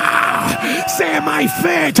not bow. Say my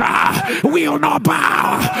faith will not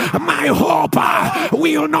bow. My hope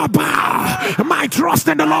will not bow. My trust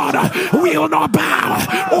in the Lord will not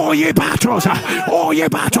bow. All ye battles, all ye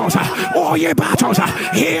battles, all ye battles,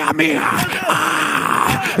 hear me.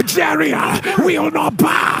 Jere will not bow.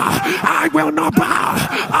 I will not bow.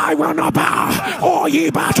 I will not bow. All ye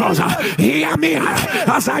battles, hear me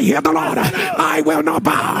as I hear the Lord. I will not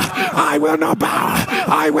bow. I will not bow.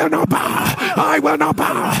 I will not bow. I will not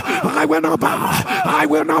bow. I will not bow. I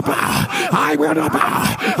will not bow. I will not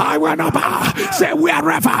bow. I will not bow. Say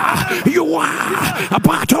wherever you are,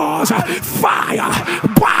 battles, fire,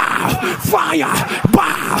 bow, fire,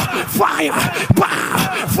 bow, fire,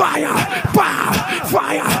 bow, fire, bow,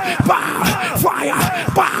 fire, bow, fire,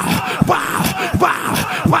 bow, bow, bow,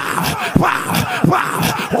 bow, bow,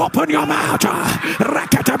 bow. Open your mouth.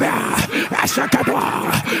 Rakatabia, Asakadwa,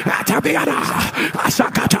 Atabiana,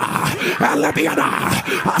 Asakata, Alabiana,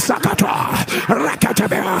 Asakato,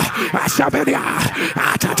 Rakatabia, Asabedia,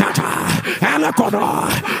 Atatata, Alakono,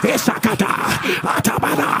 Isakata,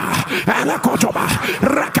 Atabana, Alakotoba,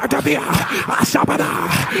 Rakatabia, Asabana.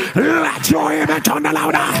 Let your image on the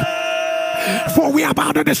louder. For we are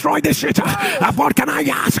about to destroy this shit. What can I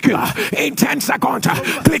ask you in 10 seconds?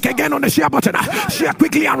 Click again on the share button. Share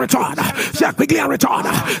quickly and return. Share quickly and return.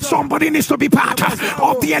 Somebody needs to be part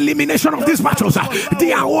of the elimination of these battles.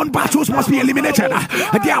 Their own battles must be eliminated.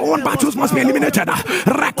 Their own battles must be eliminated.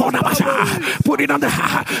 Put it on the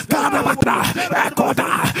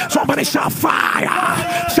somebody shout fire.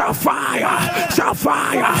 Shout fire. Shout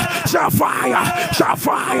fire. Shout fire. Shout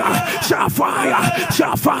fire. Shout fire.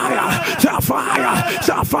 Shout fire. Shout fire,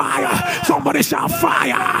 shout fire, somebody shout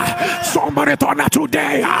fire, somebody turn that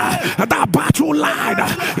today, the battle line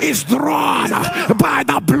is drawn by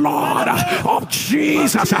the blood of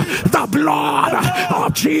Jesus, the blood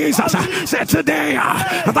of Jesus. Say today,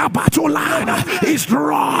 the battle line is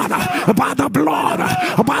drawn by the blood,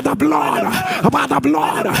 by the blood, by the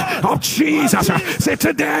blood of Jesus. Say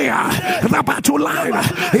today, the battle line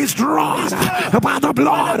is drawn by the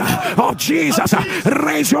blood of Jesus.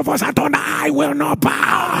 Raise your voice and turn. I will not bow.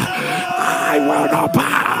 I will not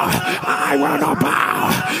bow. I will not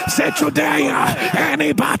bow. Say today,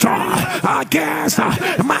 any battle against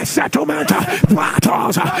my settlement,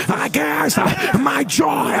 battles against my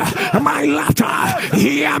joy, my laughter,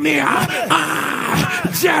 hear me.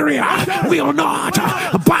 Jere will not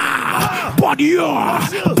bow, but you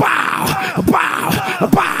bow, bow,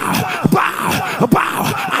 bow, bow,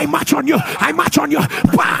 bow. I march on you. I march on you.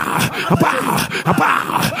 Bow, bow,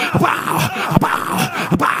 bow, bow,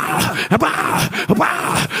 bow, bow, bow,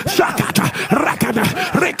 bow. Shakata, rakata,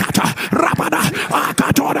 rekata, rabada,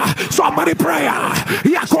 akatoda. Somebody pray.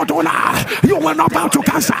 Yakotola. You will not bow to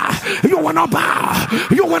cancer. You will not bow.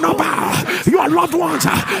 You will not bow. Your loved ones,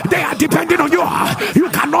 they are depending on you. You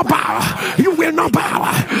cannot bow. You will not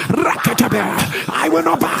bow. Rakatabe. I will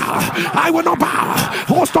not bow. I will not bow.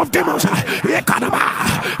 Host of demons.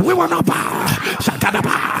 We will not bow.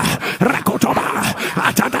 Shakadaba. Rakotoba.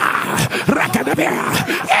 Atada. Rakadabia.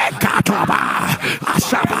 Ekatoba.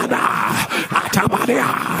 Asabada. Atabadia.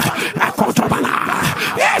 Ekotobala.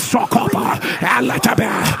 Esokoba. Eletabe.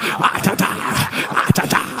 Atada.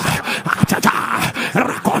 Atada. Atada.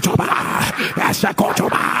 Rakotoba.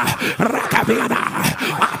 Esekotoba. Rakabiana.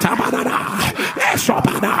 Atabana.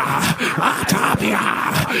 Esobana. Atabia.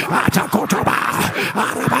 Atakotoba.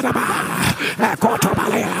 Arabadaba.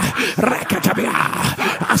 Ekotobale. Rakatabia.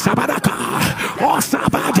 Asabadaka.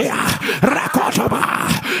 Osabadia. Rakotoba.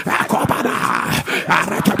 Ekobana.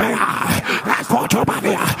 Aratabia.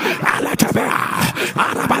 Ekotobania. Alatabia.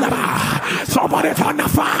 Arabadaba. Somebody turn the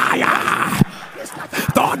fire.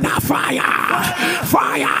 fire,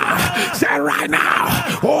 fire. Say right now,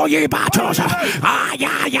 oh ye battles,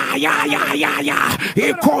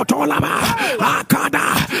 Ikotolaba,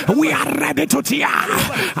 Akada, we are ready to tear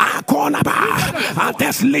Akolaba,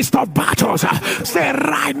 this list of battles. Say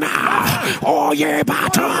right now, oh ye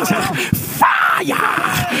battles, fire,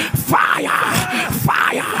 fire,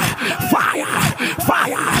 fire, fire, fire,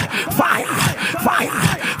 fire, fire,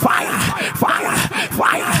 fire, fire,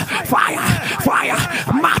 fire, fire, fire,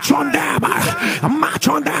 march on them, march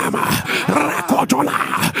on them, Rakotola,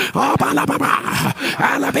 Obalababa,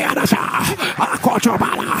 Alabeadasa,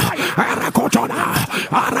 Akotobala, Rakotola,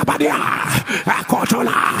 Arabadia,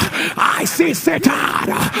 Akotola. I see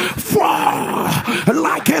Satan fall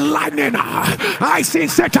like a lightning. I see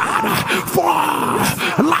Satan fall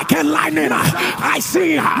like a lightning. I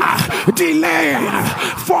see delay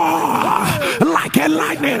fall like a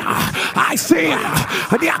lightning. I see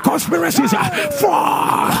their conspiracies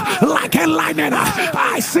fall like a lightning.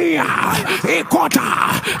 I see a quarter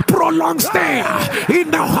prolonged stay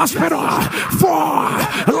in the hospital fall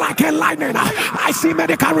like a lightning. I see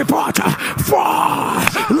medical report fall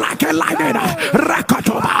like a lightning.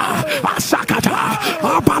 Rakotoba, Asakata,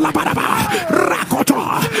 Abalabadaba, Rakoto.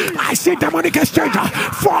 I see demonic exchange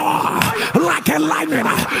fall like a lightning.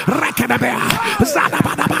 Rakanabea,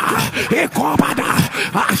 Zadabadaba, Ekobada,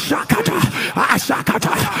 Asakata,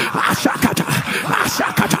 Asakata, Asakata,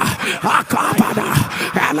 Asakata, Akabada,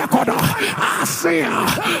 Elekodo. I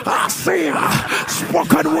see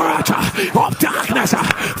spoken word of darkness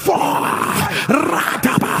fall.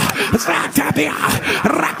 Radaba, Zatabia,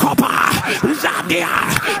 Rakoba, Zadia,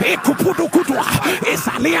 Ekupudukutua,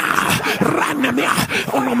 Isalia, Ranamia,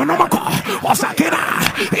 Onomonomoko, Osakira,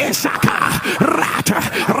 Isaka, Rata,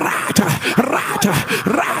 Rata, Rata,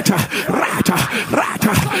 Rata, Rata, Rata,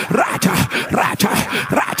 Rata, Rata,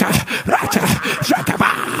 Rata, Rata,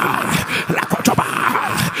 Shakaba, Lakotoba,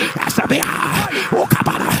 Asabia,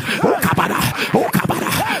 Okabara, Okabara,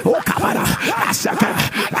 Okabara, Okabara, Asaka,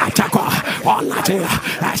 Atako, Olati,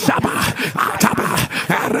 Asaba, Ataba,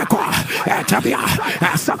 Ereko, Etabia,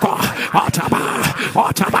 Asako, Otaba,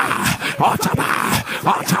 Otaba, Otaba,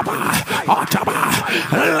 Otaba, Otaba.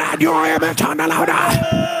 Let your image turn louder.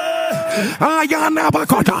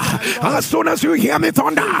 As soon as you hear me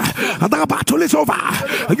thunder, the battle is over.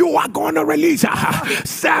 You are going to release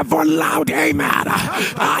 7 loud amen.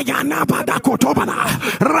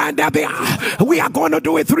 We are going to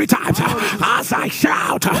do it 3 times. As I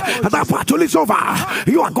shout, the battle is over.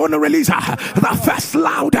 You are going to release the first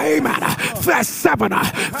loud amen. First 7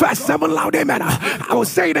 loud amen. I will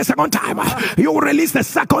say it the second time. You will release the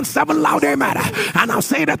second 7 loud amen. And I'll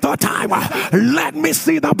say it the third time. Let me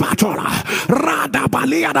see the battle.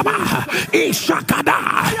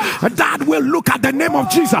 That will look at the name of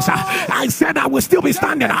Jesus. I said I will still be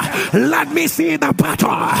standing. Let me see the battle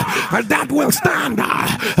that will stand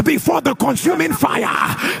before the consuming fire.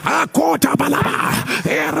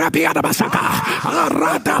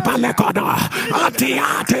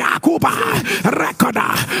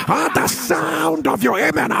 The sound of your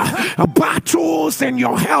amen. Battles in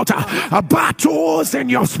your health, battles in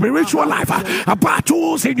your spiritual life,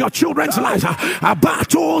 battles in your children's lives,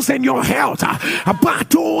 battles in your health,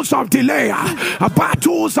 battles of delay,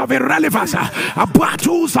 battles of irrelevance,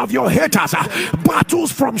 battles of your haters,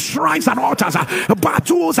 battles from shrines and altars,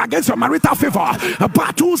 battles against your marital favor,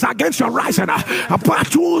 battles against your rising,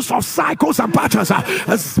 battles of cycles and battles,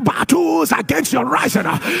 battles against your rising.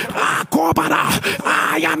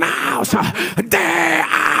 I announce they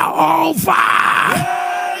are over.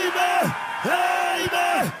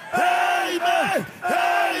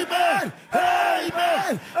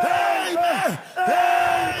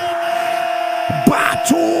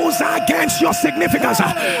 Battles against your significance,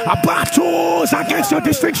 battles against your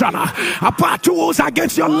distinction, battles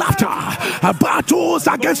against your laughter, battles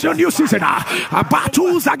against your new season,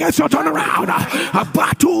 battles against your turnaround,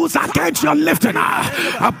 battles against your lifting,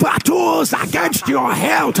 battles against your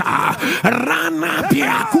health. Rana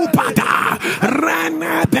Biakupada,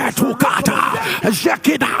 Rana Betukata,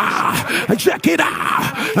 Jekida, Jekida,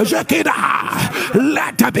 Jekida.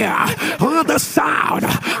 Let there be the sound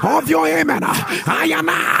of your amen. I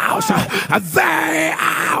announce they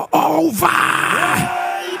are over.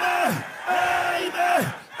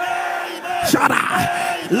 Shada,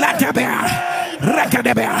 let there be,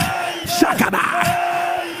 Rekadebe, Shakada.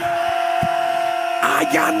 I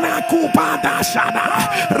Ayana Kubada Shada.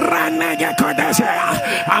 Renege Kodesea.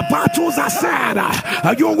 Battles are said.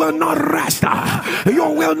 You will not rest. You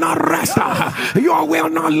will not rest. You will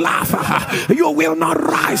not laugh. You will not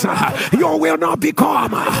rise. You will not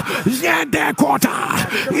become. Yende Kota.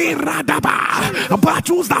 Iradaba.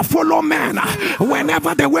 Battles that follow men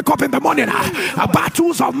whenever they wake up in the morning.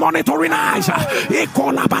 Battles of monitoring eyes.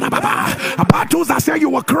 Battles that say you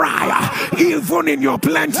will cry even in your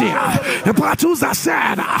plenty. Battles that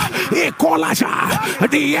said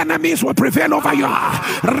the enemies will prevail over you.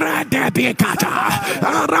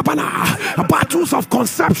 Battles of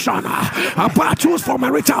conception. Battles for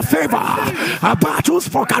marital favor. Battles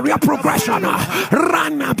for career progression.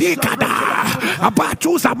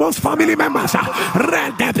 Battles amongst family members.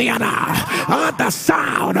 The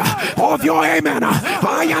sound of your amen,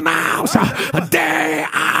 I announce they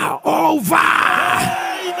are over.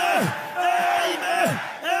 Amen. Amen.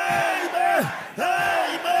 Amen.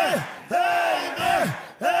 Amen.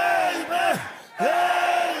 Amen. Amen.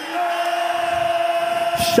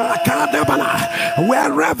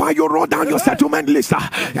 Wherever you wrote down your settlement list,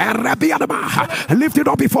 lift it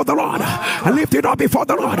up before the Lord. Lift it up before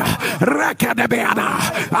the Lord.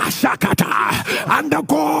 And the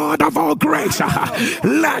God of all grace,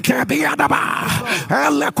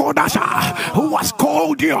 who has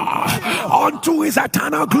called you unto his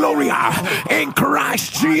eternal glory in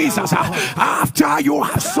Christ Jesus, after you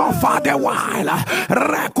have suffered a while,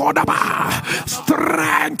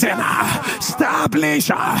 strengthen,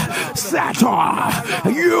 establish, settle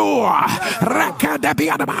you.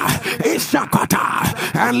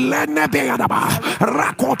 Ishakata and Lenebeadaba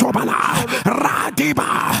Rakotobala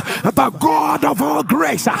Radiba, the God of all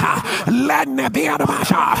grace,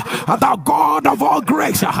 Lenebeadabasha, the God of all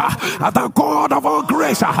grace, the God of all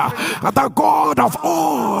grace, the God of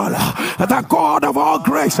all, the God of all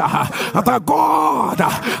grace, the God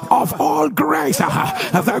of all grace,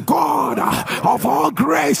 the God of all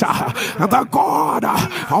grace, the God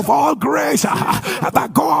of all grace, the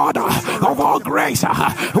God of all grace,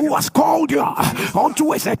 who has called you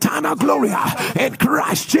unto his eternal glory in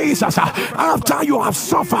Christ Jesus, after you have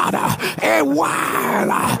suffered a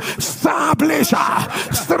while, establish,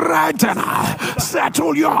 strengthen,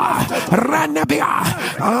 settle you.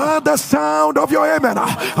 The sound of your amen,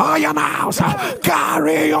 I announce,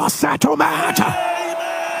 carry your settlement.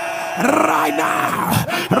 Right now,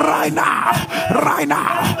 right now, right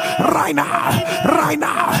now, right now, right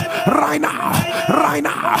now, right now, right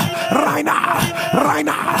now, right now, right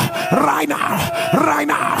now, right now, right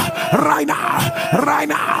now, right now, right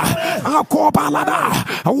now.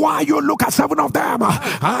 Why you look at 7 of them?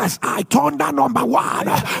 As I turned that number 1,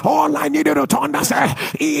 all I needed to turn that say,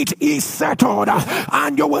 it is settled,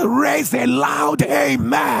 and you will raise a loud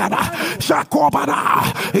amen.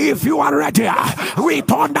 Shakobana, if you are ready, we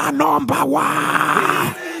turn that number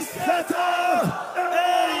 1.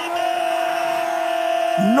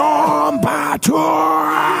 Number 2.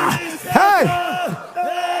 Hey.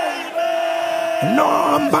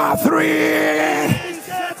 Number 3.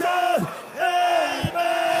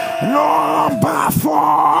 Number 4.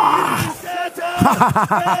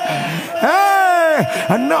 Hey.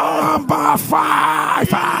 Number 5.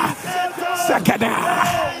 Second.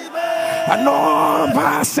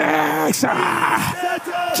 Number 6.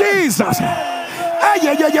 Jesus.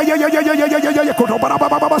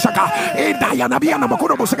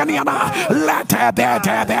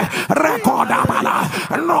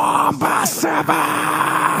 Number 7.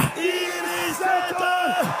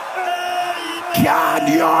 Can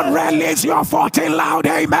you release your 14 loud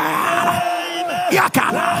amen?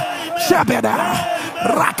 Yakana, Shabeda,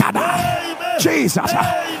 Rakada, Jesus,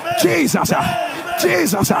 Jesus,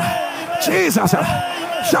 Jesus, Jesus,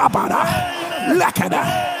 Shabada, Lakada,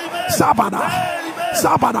 Sabada,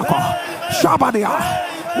 Sabadako, Shabadia,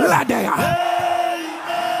 Ladea.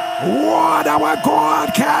 What our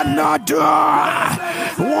God cannot do.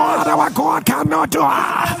 What our God cannot do.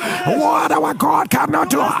 What our God cannot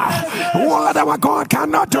do. What our God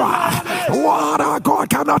cannot do. What our God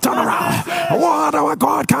cannot turn around. What our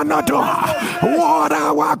God cannot do. What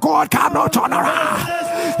our God cannot turn around.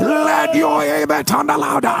 Let your amen turn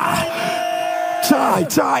louder.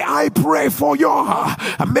 I pray for you.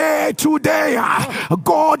 May today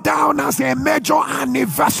go down as a major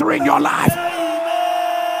anniversary in your life.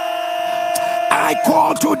 I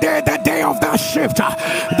call today the day of the shift,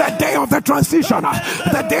 the day of the transition,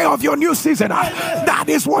 the day of your new season. That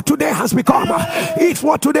is what today has become. It's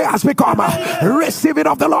what today has become. Receive it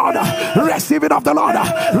of the Lord. Receive it of the Lord.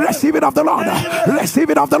 Receive it of the Lord. Receive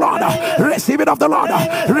it of the Lord. Receive it of the Lord.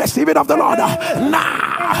 Receive it of the Lord.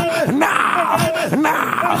 Now, now,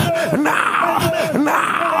 now, now, now.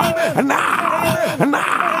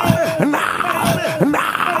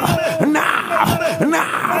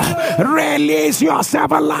 Release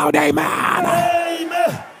yourself a loud amen.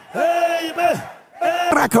 Amen. Amen.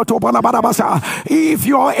 If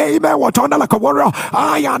your amen will turn like a warrior,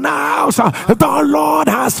 I announce the Lord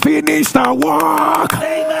has finished the work.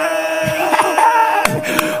 Amen.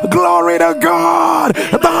 Glory to God.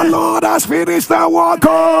 The Lord has finished the work.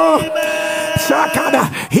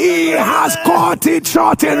 He has got it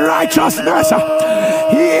short in righteousness.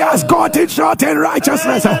 He has got it short in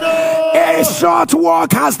righteousness. A short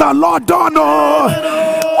walk has the Lord done.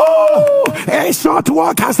 A short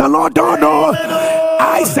walk has the Lord done.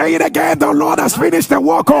 I say it again, the Lord has finished the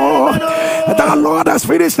work. The Lord has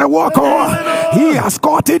finished the work. He has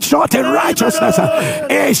got it short in righteousness.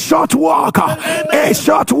 A short walk, a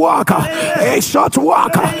short walk, a short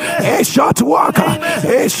walk, a short walk,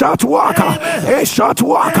 a short walk, a short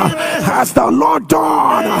walk has the Lord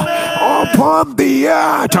done upon the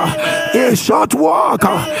earth. A short walk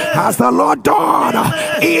has the Lord done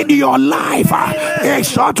in your life. A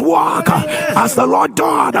short walk has the Lord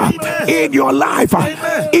done in your life.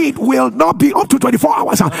 It will not be up to 24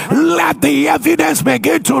 hours. Let the evidence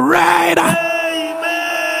begin to reign.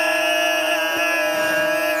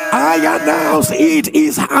 I announce it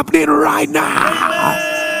is happening right now.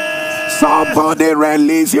 Somebody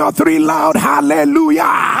release your 3 loud hallelujah.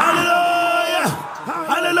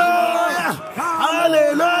 Hallelujah.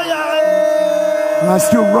 Hallelujah.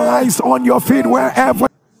 As you rise on your feet wherever